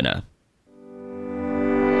lucky winner.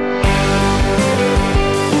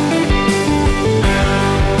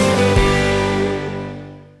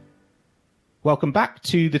 Welcome back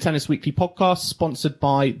to the Tennis Weekly podcast, sponsored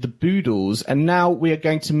by the Boodles. And now we are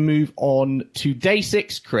going to move on to day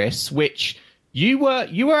 6, Chris, which you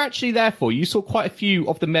were actually there for. You saw quite a few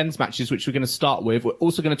of the men's matches, which we're going to start with. We're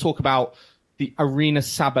also going to talk about the Arena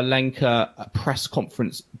Sabalenka press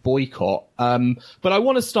conference boycott. But I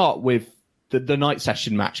want to start with the night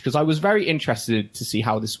session match, because I was very interested to see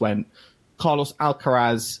how this went. Carlos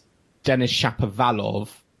Alcaraz, Denis Shapovalov.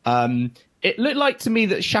 It looked like to me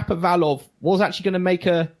that Shapovalov was actually going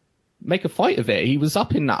to make a fight of it. He was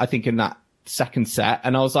up in that second set,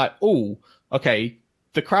 and I was like, oh, okay,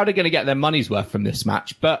 the crowd are going to get their money's worth from this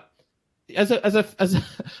match. But as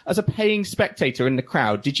a paying spectator in the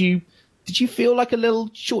crowd, did you feel like a little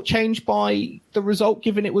shortchanged by the result,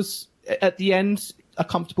 given it was at the end a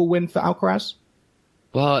comfortable win for Alcaraz?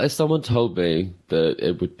 Well, if someone told me that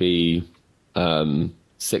it would be 6-1,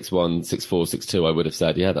 6-4, 6-2, I would have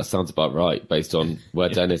said, yeah, that sounds about right, based on where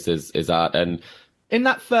Denis is at. And in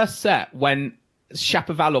that first set, when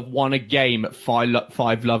Shapovalov won a game at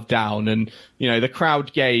 5 love down, and the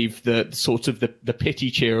crowd gave the sort of the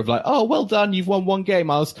pity cheer of like, oh, well done, you've won one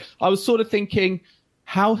game. I was sort of thinking,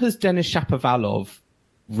 how has Denis Shapovalov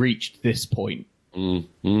reached this point?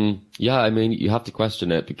 Yeah, I mean, you have to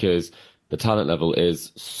question it, because the talent level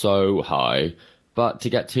is so high. But to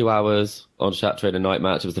get 2 hours on Shat Train a night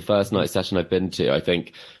match, it was the first night session I've been to. I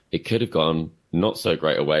think it could have gone not so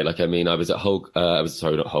great a way. Like, I mean, I was at I was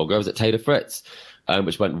at Taylor Fritz,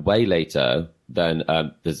 which went way later than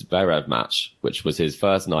the Zverev match, which was his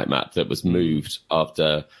first night match that was moved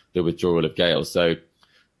after the withdrawal of Gale. So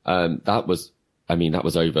that was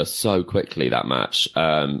over so quickly, that match.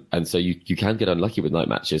 And so you can get unlucky with night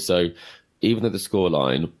matches. So even though the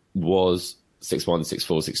scoreline was 6-1,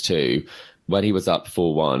 6-4, 6-2, when he was up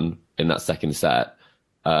 4-1 in that second set,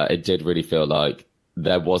 it did really feel like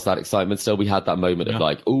there was that excitement still. We had that moment of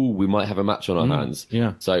like, oh, we might have a match on our hands.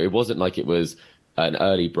 Yeah. So it wasn't like it was an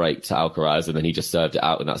early break to Alcaraz and then he just served it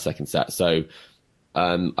out in that second set. So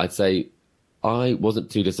I'd say I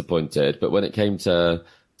wasn't too disappointed. But when it came to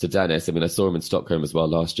Denis, I mean, I saw him in Stockholm as well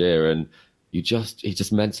last year, and he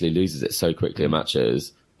just mentally loses it so quickly in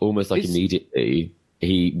matches. Almost like immediately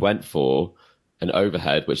he went for an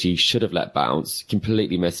overhead, which he should have let bounce,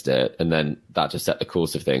 completely missed it. And then that just set the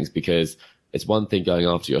course of things, because it's one thing going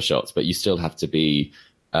after your shots, but you still have to be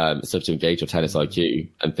sort of engage your tennis IQ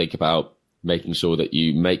and think about making sure that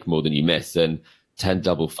you make more than you miss. And 10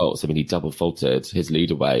 double faults. I mean, he double faulted his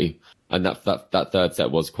lead away. And that third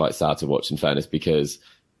set was quite sad to watch, in fairness, because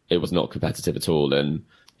it was not competitive at all. And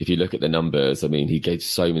if you look at the numbers, I mean, he gave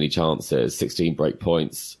so many chances, 16 break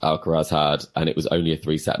points Alcaraz had, and it was only a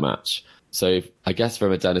 3-set match. So I guess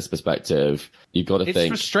from a Dennis perspective, you've got to think... It's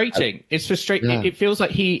frustrating. It's frustrating. Yeah. It feels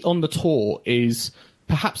like he, on the tour, is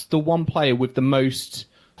perhaps the one player with the most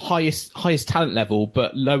highest talent level,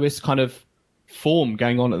 but lowest kind of form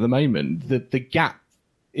going on at the moment. The gap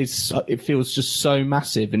is, it feels just so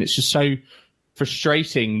massive, and it's just so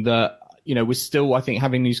frustrating that, you know, we're still, I think,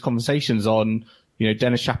 having these conversations on, you know,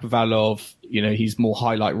 Denis Shapovalov, you know, he's more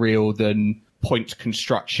highlight reel than point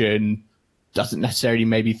construction, doesn't necessarily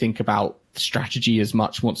maybe think about strategy as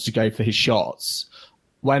much, wants to go for his shots,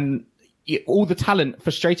 when all the talent,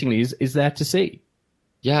 frustratingly, is there to see.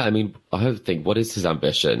 Yeah, I mean, I would think, what is his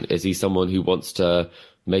ambition? Is he someone who wants to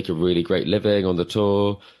make a really great living on the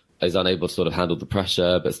tour, is unable to sort of handle the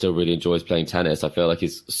pressure, but still really enjoys playing tennis? I feel like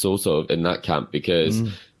he's sort of in that camp, because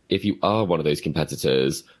if you are one of those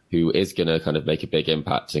competitors who is going to kind of make a big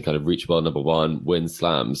impact and kind of reach world number one, win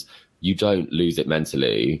slams, you don't lose it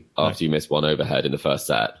mentally after you miss one overhead in the first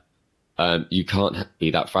set. You can't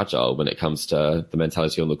be that fragile when it comes to the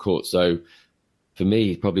mentality on the court. So for me,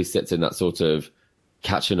 he probably sits in that sort of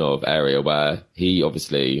Kachanov area where he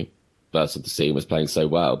obviously burst of the scene, was playing so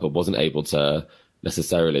well, but wasn't able to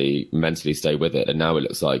necessarily mentally stay with it. And now it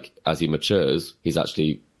looks like as he matures, he's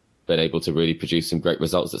actually been able to really produce some great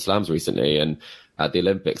results at slams recently and at the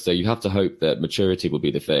Olympics. So you have to hope that maturity will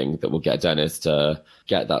be the thing that will get Dennis to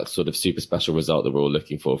get that sort of super special result that we're all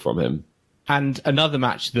looking for from him. And another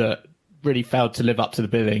match that really failed to live up to the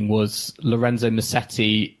billing was Lorenzo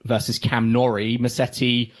Musetti versus Cam Norrie.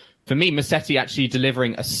 Musetti actually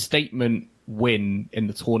delivering a statement win in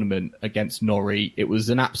the tournament against Norrie. It was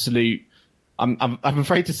an absolute, I'm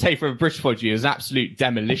afraid to say, from a British point of view, it was an absolute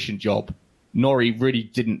demolition job. Norrie really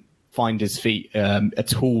didn't find his feet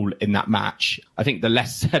at all in that match. I think the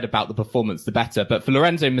less said about the performance, the better. But for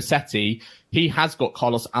Lorenzo Musetti, he has got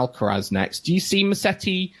Carlos Alcaraz next. Do you see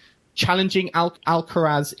Musetti challenging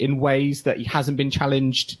Alcaraz in ways that he hasn't been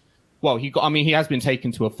challenged? Well, he has been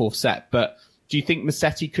taken to a fourth set, but do you think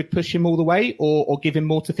Musetti could push him all the way or give him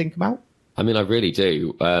more to think about? I mean, I really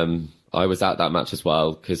do. I was at that match as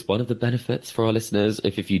well, because one of the benefits for our listeners,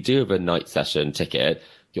 if you do have a night session ticket,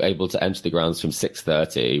 you're able to enter the grounds from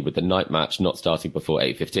 6:30 with the night match not starting before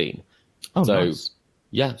 8:15. Oh, so, nice.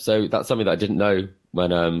 Yeah, so that's something that I didn't know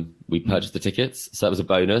when we purchased the tickets. So that was a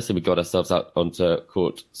bonus, and we got ourselves out onto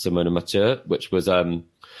court Simona Mathieu, which was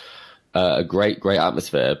a great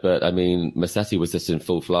atmosphere. But I mean, Musetti was just in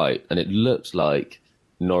full flight, and it looked like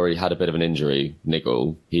Norrie had a bit of an injury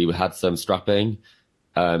niggle. He had some strapping,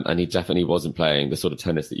 and he definitely wasn't playing the sort of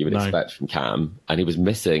tennis that you would expect from Cam. And he was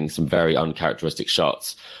missing some very uncharacteristic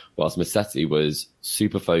shots, whilst Musetti was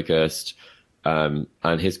super focused, and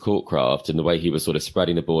his court craft and the way he was sort of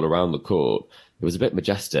spreading the ball around the court, it was a bit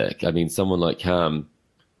majestic. I mean, someone like Cam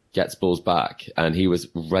gets balls back, and he was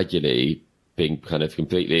regularly being kind of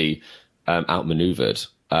completely outmaneuvered.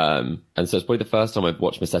 And so it's probably the first time I've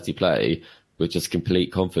watched Musetti play with just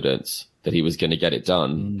complete confidence that he was going to get it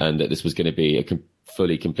done and that this was going to be a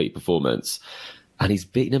fully complete performance. And he's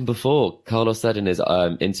beaten him before. Carlos said in his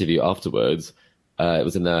interview afterwards, I think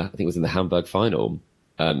it was in the Hamburg final,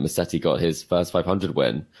 Musetti got his first 500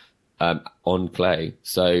 win on clay.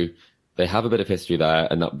 So they have a bit of history there,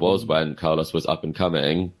 and that was when Carlos was up and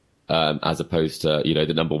coming, as opposed to, you know,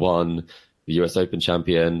 the number one, the US Open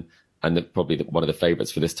champion, and probably one of the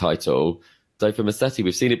favourites for this title. So for Musetti,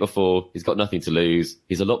 we've seen it before. He's got nothing to lose.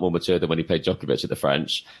 He's a lot more mature than when he played Djokovic at the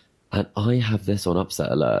French. And I have this on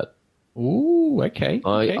upset alert. Ooh, okay.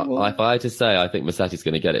 If I had to say, I think Musetti's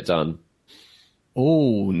going to get it done.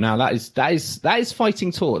 Oh, now that is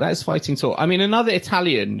fighting talk. That is fighting talk. I mean, another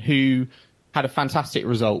Italian who had a fantastic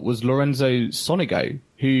result was Lorenzo Sonego,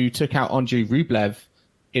 who took out Andrei Rublev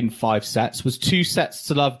in 5 sets, was 2 sets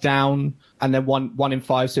to love down, and then one in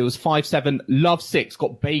 5. So it was 5-7, love 6,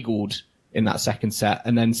 got bageled in that second set,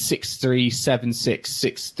 and then 6-3, 7-6,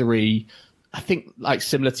 6-3. I think, like,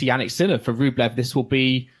 similar to Yannick Sinner, for Rublev, this will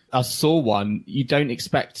be a sore one. You don't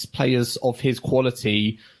expect players of his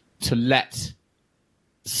quality to let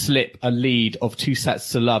slip a lead of 2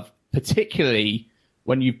 sets to love, particularly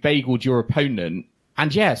when you've bageled your opponent.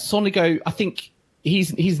 And yeah, Sonego, I think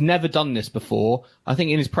he's never done this before. I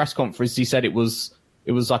think in his press conference he said it was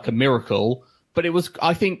like a miracle. but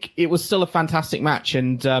I think it was still a fantastic match.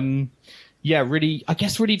 And really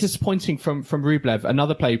disappointing from Rublev,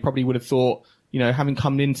 another player who probably would have thought, having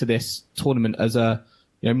come into this tournament as a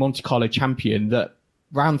Monte Carlo champion, that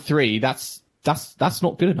round 3, that's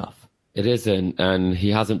not good enough. It isn't, and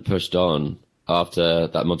he hasn't pushed on after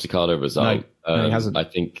that Monte Carlo result. No, he hasn't. I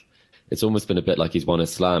think it's almost been a bit like he's won a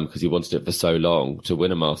slam because he wanted it for so long to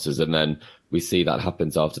win a Masters, and then we see that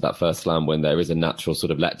happens after that first slam when there is a natural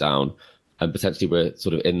sort of letdown, and potentially we're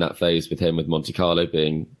sort of in that phase with him, with Monte Carlo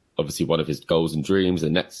being obviously one of his goals and dreams,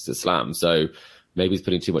 and next to slam. So maybe he's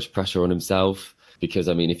putting too much pressure on himself, because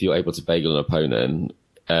if you're able to bagel an opponent,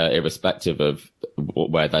 irrespective of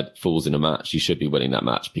where that falls in a match, you should be winning that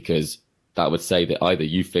match, because that would say that either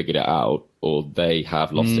you figured it out or they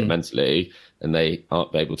have lost it mentally and they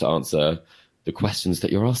aren't able to answer the questions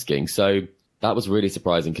that you're asking. So that was really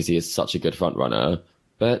surprising, because he is such a good front runner.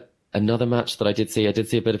 But another match that I did see a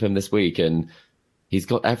bit of him this week, and he's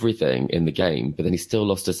got everything in the game, but then he still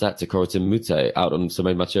lost a set to Corentin Moutet out on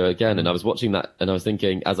Simone Mathieu again. And I was watching that and I was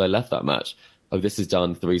thinking, as I left that match, this is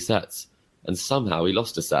done 3 sets. And somehow he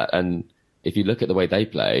lost a set. And if you look at the way they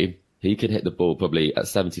play, he could hit the ball probably at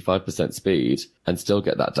 75% speed and still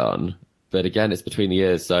get that done. But again, it's between the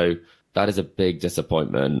ears. So that is a big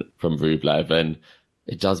disappointment from Rublev. And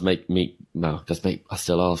it does make I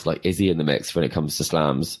still ask, is he in the mix when it comes to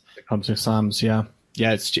slams? It comes to slams, yeah.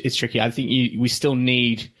 Yeah, it's tricky. I think we still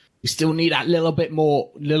need that little bit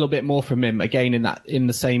more from him, again, in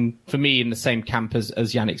the same camp as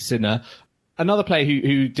Yannick Sinner. Another player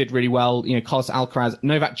who did really well, Carlos Alcaraz,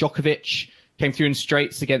 Novak Djokovic came through in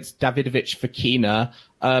straights against Davidovich Fokina.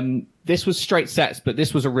 This was straight sets, but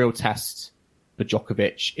this was a real test for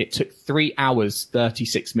Djokovic. It took 3 hours,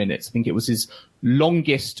 36 minutes. I think it was his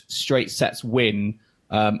longest straight sets win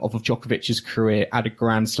of Djokovic's career at a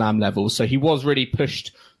Grand Slam level. So he was really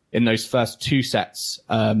pushed in those first 2 sets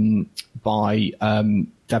by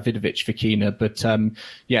Davidovich Fokina. But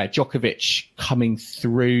Djokovic coming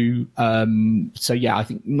through. I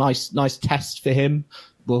think nice test for him.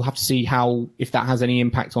 We'll have to see if that has any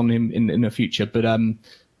impact on him in the future. But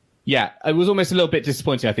it was almost a little bit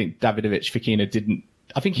disappointing. I think Davidovich Fokina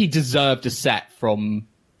I think he deserved a set from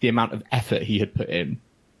the amount of effort he had put in.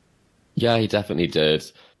 Yeah, he definitely did.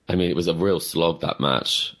 It was a real slog, that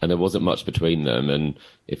match, and there wasn't much between them. And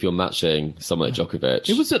if you're matching someone like Djokovic...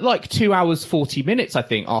 It was at 2 hours, 40 minutes, I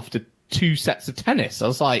think, after 2 sets of tennis. I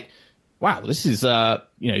was like, wow, this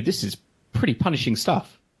is pretty punishing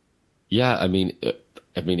stuff. Yeah,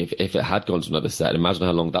 if it had gone to another set, imagine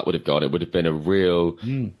how long that would have gone. It would have been a real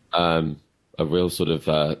sort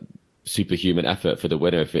of superhuman effort for the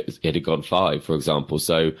winner if it had gone 5, for example.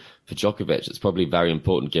 So for Djokovic, it's probably very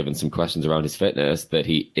important, given some questions around his fitness, that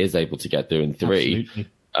he is able to get through in 3.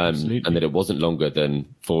 Absolutely. And that it wasn't longer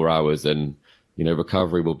than 4 hours. And,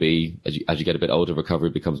 recovery will be, as you get a bit older, recovery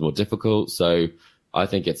becomes more difficult. So I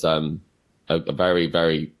think it's a very,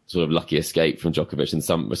 very sort of lucky escape from Djokovic in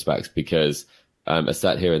some respects, because a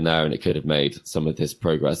set here and there, and it could have made some of his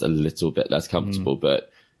progress a little bit less comfortable. But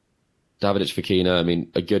Davidovich Fokina,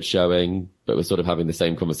 a good showing, but we're sort of having the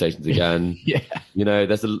same conversations again. Yeah.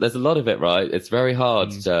 There's a lot of it, right? It's very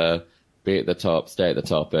hard to be at the top, stay at the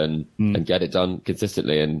top, and get it done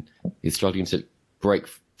consistently. And he's struggling to break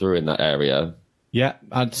through in that area. Yeah,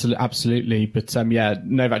 absolutely. But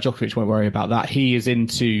Novak Djokovic won't worry about that. He is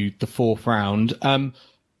into the 4th round.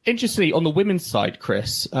 Interestingly, on the women's side,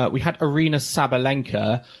 Chris, we had Arina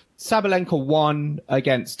Sabalenka. Sabalenka won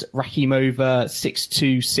against Rakhimova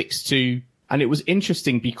 6-2, 6-2. And it was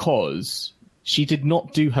interesting because she did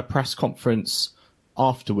not do her press conference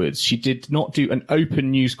afterwards. She did not do an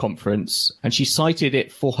open news conference, and she cited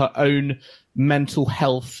it for her own mental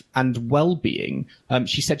health and well-being.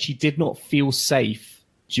 She said she did not feel safe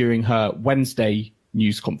during her Wednesday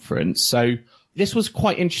news conference. So this was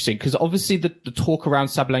quite interesting, because obviously the talk around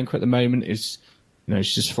Sabalenka at the moment is,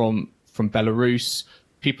 it's just from Belarus.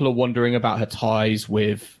 People are wondering about her ties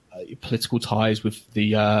with political ties with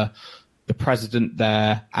the president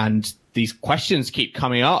there, and these questions keep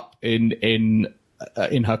coming up in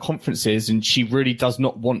her conferences, and she really does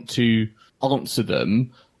not want to answer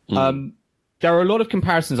them. There are a lot of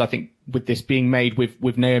comparisons, I think, with this being made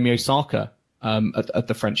with Naomi Osaka at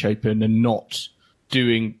the French Open, and not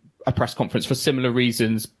doing a press conference for similar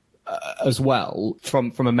reasons as well,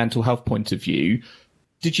 from a mental health point of view.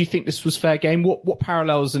 Did you think this was fair game? What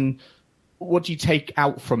parallels and what do you take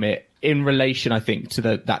out from it in relation, I think, to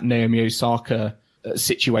that Naomi Osaka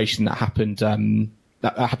situation that happened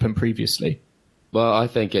previously? Well, I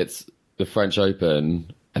think it's the French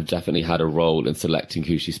Open have definitely had a role in selecting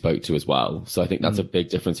who she spoke to as well. So I think that's a big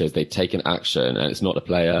difference here, is they've taken action, and it's not a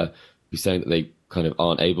player who's saying that they kind of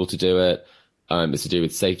aren't able to do it. It's to do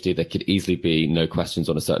with safety. There could easily be no questions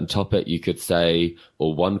on a certain topic, you could say,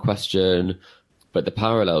 or one question. But the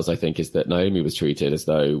parallels, I think, is that Naomi was treated as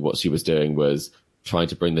though what she was doing was trying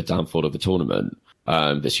to bring the downfall of the tournament,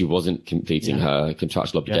 that she wasn't completing her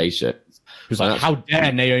contractual obligations. It was like, how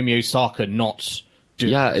dare Naomi Osaka not do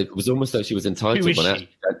it? Yeah, it was almost like she was entitled. Who is she?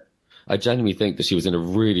 I genuinely think that she was in a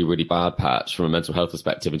really, really bad patch from a mental health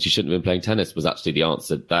perspective, and she shouldn't have been playing tennis was actually the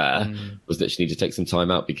answer there, was that she needed to take some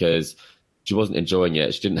time out because she wasn't enjoying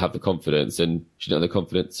it. She didn't have the confidence, and she didn't have the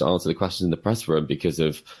confidence to answer the questions in the press room because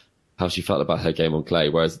of how she felt about her game on clay.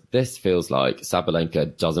 Whereas this feels like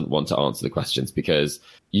Sabalenka doesn't want to answer the questions, because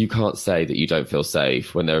you can't say that you don't feel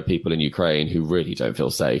safe when there are people in Ukraine who really don't feel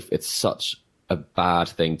safe. It's such a bad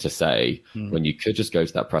thing to say when you could just go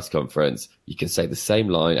to that press conference. You can say the same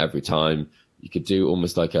line every time. You could do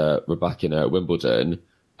almost like a Rybakina at Wimbledon.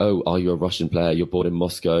 Oh, are you a Russian player? You're born in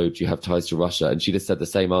Moscow. Do you have ties to Russia? And she just said the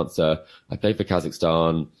same answer. I play for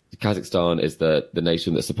Kazakhstan. Kazakhstan is the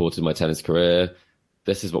nation that supported my tennis career.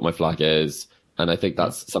 This is what my flag is. And I think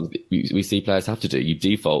that's something we see players have to do. You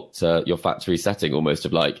default to your factory setting almost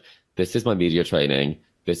of like, this is my media training.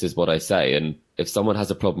 This is what I say. And if someone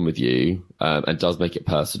has a problem with you and does make it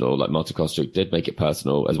personal, like Marta Kostyuk did make it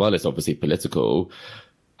personal, as well as obviously political,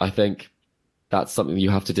 I think that's something you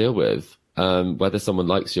have to deal with. Whether someone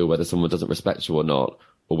likes you or whether someone doesn't respect you or not,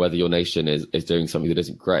 or whether your nation is doing something that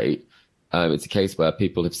isn't great. It's a case where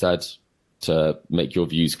people have said to make your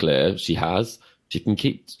views clear. She has. She can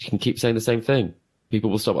keep saying the same thing.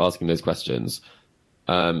 People will stop asking those questions.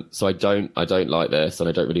 So I don't like this, and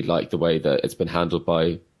I don't really like the way that it's been handled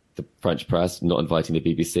by the French press, not inviting the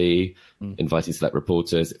BBC, inviting select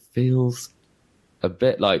reporters. It feels a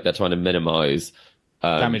bit like they're trying to minimize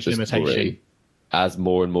damage limitation as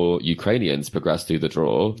more and more Ukrainians progress through the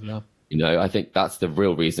draw. Yeah. You know, I think that's the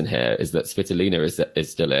real reason here, is that Svitolina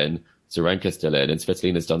is still in, Azarenka's still in, and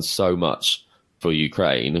Svitolina's done so much for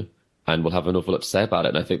Ukraine and will have an awful lot to say about it.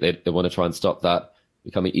 And I think they want to try and stop that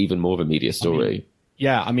becoming even more of a media story.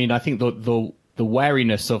 I think the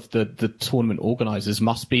wariness of the tournament organizers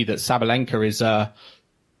must be that Sabalenka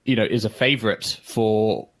is a favorite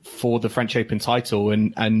for the French Open title,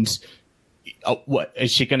 and what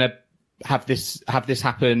is she going to have this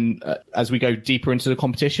happen as we go deeper into the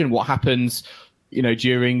competition? What happens,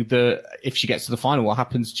 during if she gets to the final? What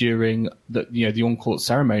happens during the on-court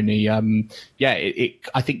ceremony?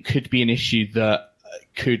 I think could be an issue that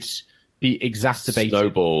could be exacerbated.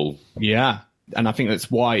 Snowball. Yeah. And I think that's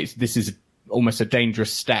why this is almost a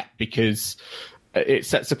dangerous step, because it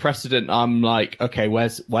sets a precedent. I'm like, okay,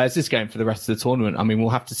 where's this going for the rest of the tournament? I mean,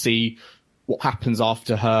 we'll have to see what happens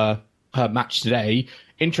after her match today.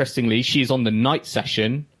 Interestingly, she's on the night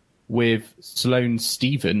session with Sloane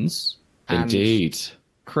Stephens. Indeed.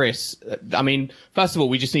 Chris, I mean, first of all,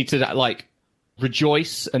 we just need to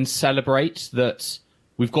rejoice and celebrate that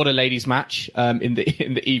we've got a ladies' match in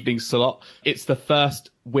the evening slot. It's the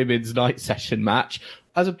first women's night session match.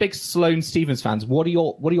 As a big Sloane Stephens fans, what are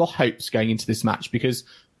your hopes going into this match? Because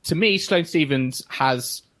to me, Sloane Stephens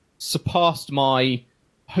has surpassed my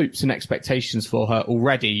hopes and expectations for her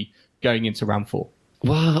already going into round 4.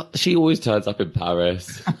 Well, she always turns up in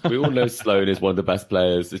Paris. We all know Sloane is one of the best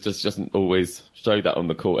players. It just doesn't always show that on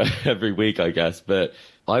the court every week, I guess. But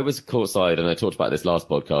I was courtside, and I talked about this last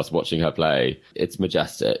podcast, watching her play. It's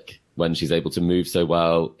majestic when she's able to move so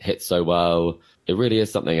well, hit so well. It really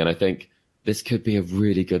is something. And I think this could be a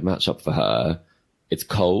really good matchup for her. It's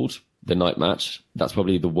cold, the night match. That's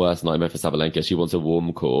probably the worst nightmare for Sabalenka. She wants a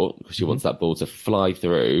warm court because she wants that ball to fly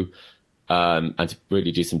through and to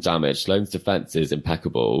really do some damage. Sloane's defense is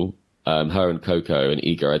impeccable. Her and Coco and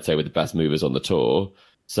Iga, I'd say, were the best movers on the tour.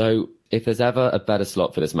 So if there's ever a better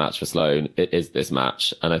slot for this match for Sloane, it is this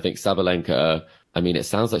match. And I think Sabalenka, I mean, it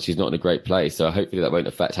sounds like she's not in a great place, so hopefully that won't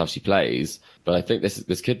affect how she plays. But I think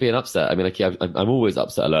this could be an upset. I mean, I'm always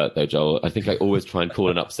upset alert, though, Joel. I think I always try and call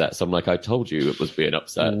an upset. So I'm like, I told you it was be an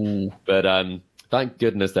upset. But thank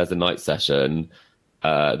goodness there's a night session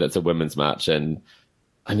that's a women's match. And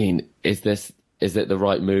I mean, is it the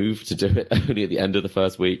right move to do it only at the end of the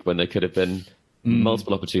first week when there could have been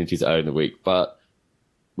multiple opportunities earlier in the week? But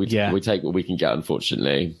we take what we can get,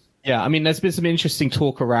 unfortunately. Yeah, I mean, there's been some interesting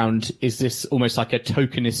talk around, is this almost like a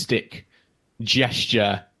tokenistic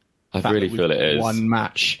gesture? I really feel it is. One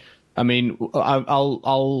match. I mean,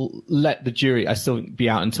 I'll let the jury, I still be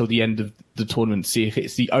out until the end of the tournament, see if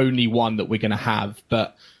it's the only one that we're going to have.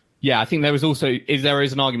 But yeah, I think there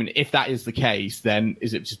is an argument, if that is the case, then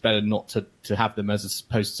is it just better not to have them as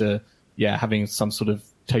opposed to, having some sort of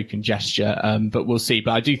token gesture? But we'll see.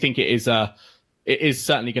 But I do think it is a it is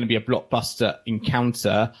certainly going to be a blockbuster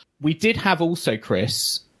encounter. We did have also,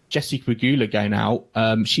 Chris, Jessica Pegula going out.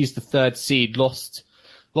 She's the third seed, lost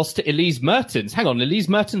to Elise Mertens. Hang on, Elise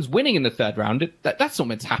Mertens winning in the third round. That's not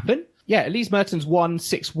meant to happen. Yeah, Elise Mertens won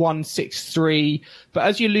 6-1, 6-3. But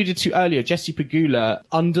as you alluded to earlier, Jessica Pegula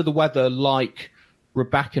under the weather like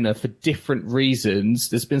Rybakina for different reasons.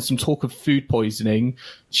 There's been some talk of food poisoning.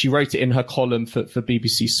 She wrote it in her column for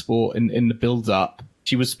BBC Sport in the build-up.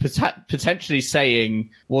 She was potentially saying,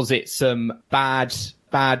 was it some bad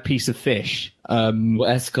piece of fish?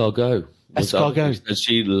 Escargot. Escargot. And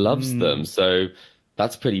she loves them. So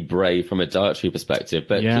that's pretty brave from a dietary perspective.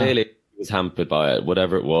 But clearly she was hampered by it,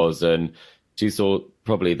 whatever it was. And she saw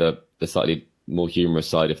probably the slightly more humorous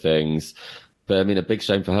side of things. But I mean, a big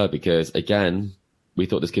shame for her because, again, we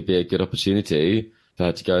thought this could be a good opportunity for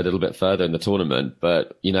her to go a little bit further in the tournament.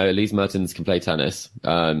 But, Elise Mertens can play tennis.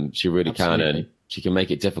 She really can. And she can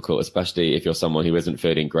make it difficult, especially if you're someone who isn't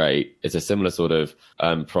feeling great. It's a similar sort of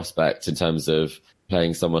prospect in terms of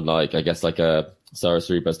playing someone like, I guess, like a Sarah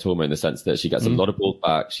Sorribes-Tormo in the sense that she gets a lot of balls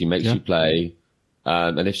back. She makes you play.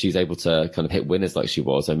 And if she's able to kind of hit winners like she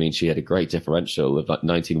was, I mean, she had a great differential of like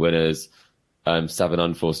 19 winners, 7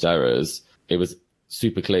 unforced errors. It was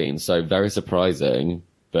super clean. So very surprising.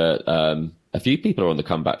 But a few people are on the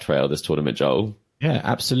comeback trail this tournament, Joel. Yeah,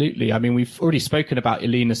 absolutely. I mean, we've already spoken about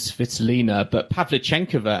Elina Svitolina, but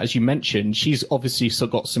Pavlyuchenkova, as you mentioned, she's obviously still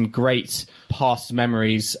got some great past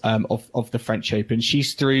memories of the French Open.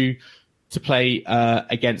 She's through to play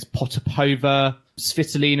against Potapova.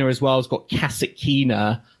 Svitolina as well has got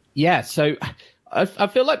Kasatkina. Yeah, so I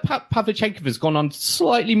feel like Pavlyuchenkova has gone on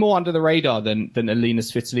slightly more under the radar than Elina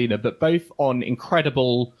Svitolina, but both on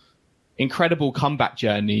incredible comeback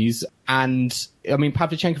journeys. And I mean,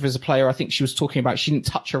 Pavlyuchenkova is a player, I think she was talking about, she didn't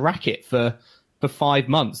touch a racket for 5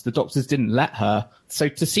 months. The doctors didn't let her. So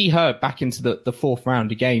to see her back into the fourth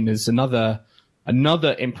round again is another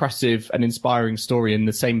impressive and inspiring story in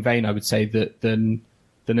the same vein, I would say, than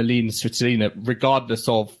Elina Svitolina, regardless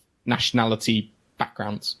of nationality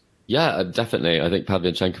backgrounds. Yeah, definitely. I think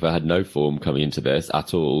Pavlyuchenkova had no form coming into this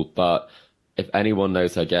at all. But if anyone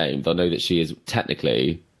knows her game, they'll know that she is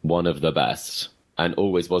technically one of the best and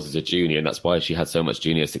always was as a junior. And that's why she had so much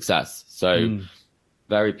junior success. So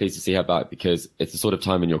very pleased to see her back because it's the sort of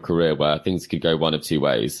time in your career where things could go one of two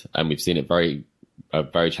ways. And we've seen it very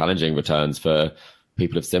challenging returns for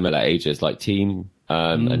people of similar ages like Thiem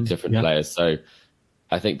and different players. So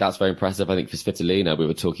I think that's very impressive. I think for Svitolina, we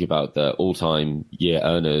were talking about the all-time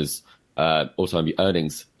earnings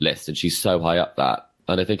list, and she's so high up that.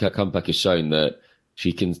 And I think her comeback has shown that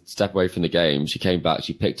she can step away from the game. She came back,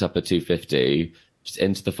 she picked up a 250, she's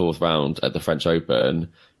into the fourth round at the French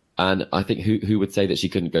Open. And I think who would say that she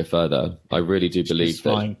couldn't go further? I really do believe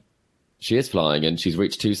that she is flying, and she's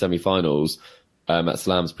reached 2 semi-finals at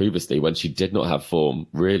slams previously when she did not have form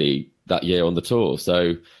really that year on the tour.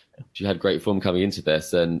 So she had great form coming into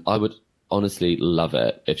this, and I would honestly love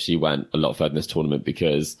it if she went a lot further in this tournament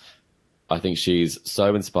because I think she's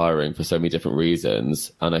so inspiring for so many different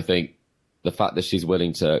reasons. And I think the fact that she's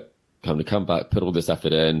willing to come back, put all this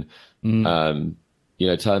effort in,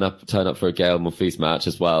 turn up for a Gael Monfils match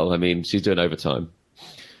as well. I mean, she's doing overtime.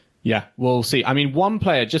 Yeah, we'll see. I mean, one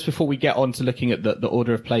player, just before we get on to looking at the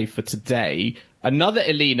order of play for today, another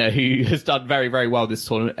Elina who has done very, very well this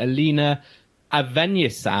tournament, Elina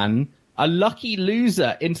Aveniasan, a lucky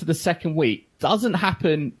loser into the second week. Doesn't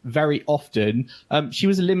happen very often. She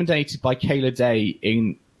was eliminated by Kayla Day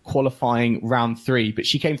in qualifying round 3, but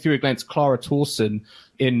she came through against Clara Tauson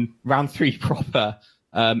in round 3 proper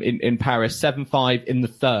in Paris, 7-5 in the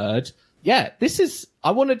third. Yeah,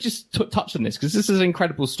 I want to just touch on this because this is an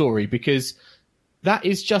incredible story because that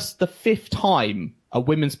is just the 5th time a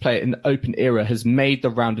women's player in the Open era has made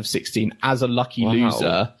the round of 16 as a lucky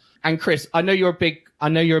loser. And Chris, I know you're a big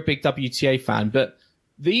WTA fan, but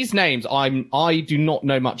these names I do not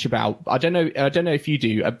know much about. I don't know if you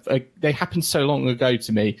do. They happened so long ago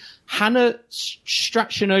to me. Hannah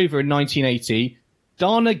Strachanova in 1980,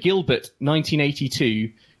 Dana Gilbert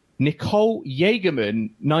 1982, Nicole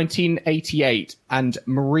Jaegerman 1988, and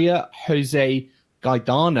Maria Jose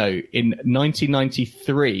Gaidano in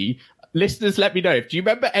 1993. Listeners, let me know. Do you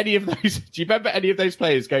remember any of those? Do you remember any of those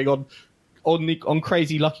players going on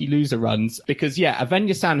crazy lucky loser runs? Because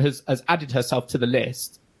Aveniasan has added herself to the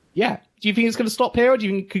list. Yeah. Do you think it's going to stop here, or do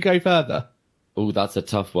you think it could go further? Oh, that's a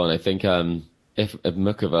tough one. I think if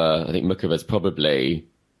Mukova, I think Mukova is probably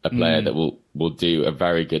a player that will do a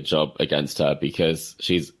very good job against her because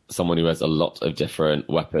she's someone who has a lot of different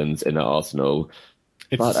weapons in her arsenal.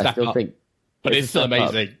 But I still think But it's still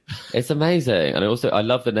amazing. It's amazing. And I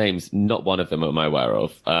love the names. Not one of them am I aware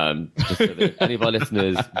of. Just so that any of our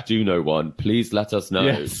listeners do know one, please let us know.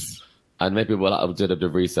 Yes. And maybe I'll do a bit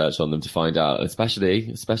of research on them to find out,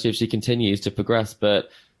 especially if she continues to progress.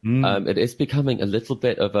 But it is becoming a little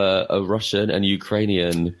bit of a Russian and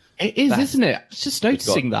Ukrainian. It is, isn't it? It's just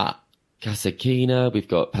noticing that. Kasatkina, we've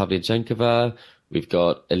got Pavlyuchenkova, we've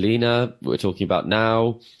got Elena, we're talking about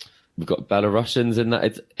now. We've got Belarusians in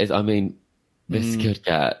that. This could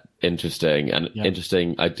get interesting. And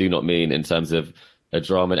interesting, I do not mean in terms of a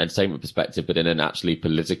drama and entertainment perspective, but in an actually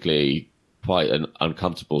politically quite an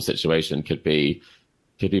uncomfortable situation could be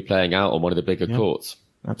playing out on one of the bigger courts.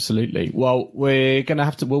 Absolutely. Well,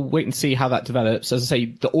 we'll wait and see how that develops. As I say,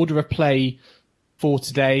 the order of play for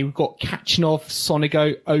today, we've got Kachanov,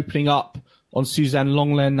 Sonigo opening up on Suzanne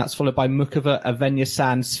Lenglen. That's followed by Mukova,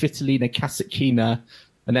 Avenyasan, Svitolina, Kasatkina,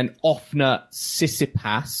 and then Ofner,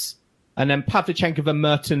 Tsitsipas, and then Pavlyuchenkova,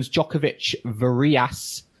 Mertens, Djokovic,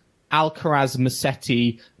 Varias, Alcaraz,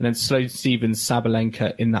 Musetti, and then Sloane Stephens,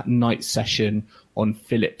 Sabalenka in that night session on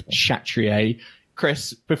Philippe Chatrier.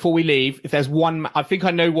 Chris, before we leave, if there's one, I think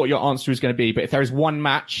I know what your answer is going to be, but if there is one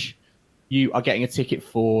match you are getting a ticket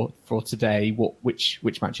for today, which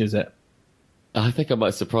match is it? I think I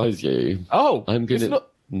might surprise you. Oh, I'm gonna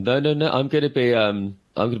no. I'm gonna be at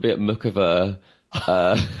Mukova,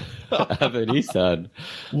 Avenisan.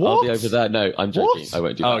 I'll be over there. No, I'm joking. What? I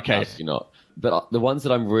won't do that. Oh, okay, absolutely not. But the ones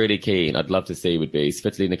that I'm really keen, I'd love to see would be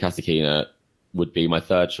Svitolina Kasatkina would be my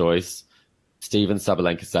third choice. Steven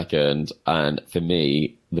Sabalenka second, and for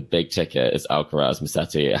me, the big ticket is Alcaraz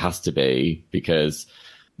Musetti. It has to be because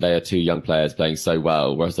they are two young players playing so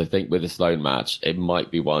well. Whereas I think with the Sloane match, it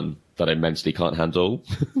might be one that I mentally can't handle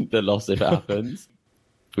the loss if it happens.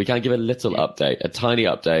 We can give a little update, a tiny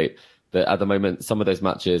update, that at the moment some of those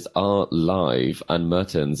matches are live, and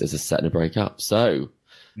Mertens is a set and a break up. So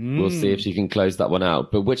we'll see if she can close that one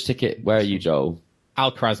out. But which ticket? Where are you, Joel?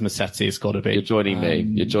 Alcaraz Musetti has got to be. You're joining me.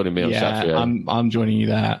 You're joining me on Chatrier. I'm joining you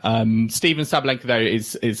there. Steven Sabalenka though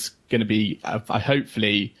is going to be. I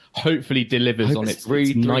hopefully delivers on its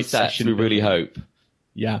night sets, session. We really hope.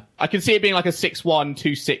 Yeah, I can see it being like a 6-1,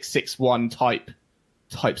 2-6, 6-1 type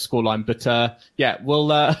scoreline. But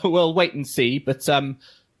we'll wait and see. But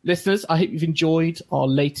listeners, I hope you've enjoyed our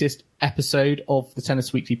latest episode of the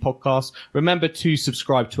Tennis Weekly podcast. Remember to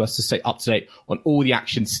subscribe to us to stay up to date on all the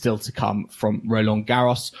action still to come from Roland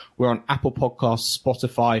Garros. We're on Apple Podcasts,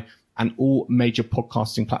 Spotify, and all major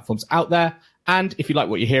podcasting platforms out there. And if you like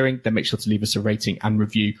what you're hearing, then make sure to leave us a rating and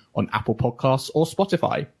review on Apple Podcasts or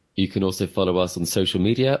Spotify. You can also follow us on social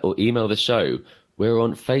media or email the show. We're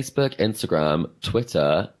on Facebook, Instagram,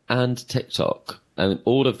 Twitter, and TikTok. And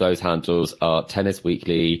all of those handles are Tennis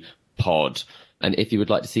Weekly Pod. And if you would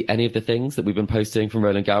like to see any of the things that we've been posting from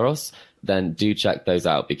Roland Garros, then do check those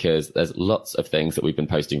out because there's lots of things that we've been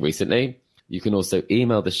posting recently. You can also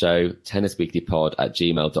email the show,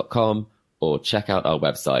 tennisweeklypod@gmail.com, or check out our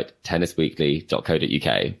website,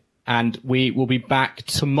 tennisweekly.co.uk. And we will be back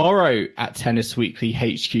tomorrow at Tennis Weekly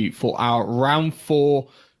HQ for our round 4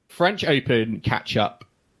 French Open catch-up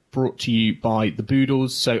brought to you by the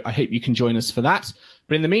Boodles. So I hope you can join us for that.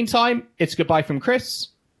 But in the meantime, it's goodbye from Chris.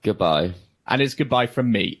 Goodbye. And it's goodbye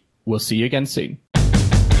from me. We'll see you again soon.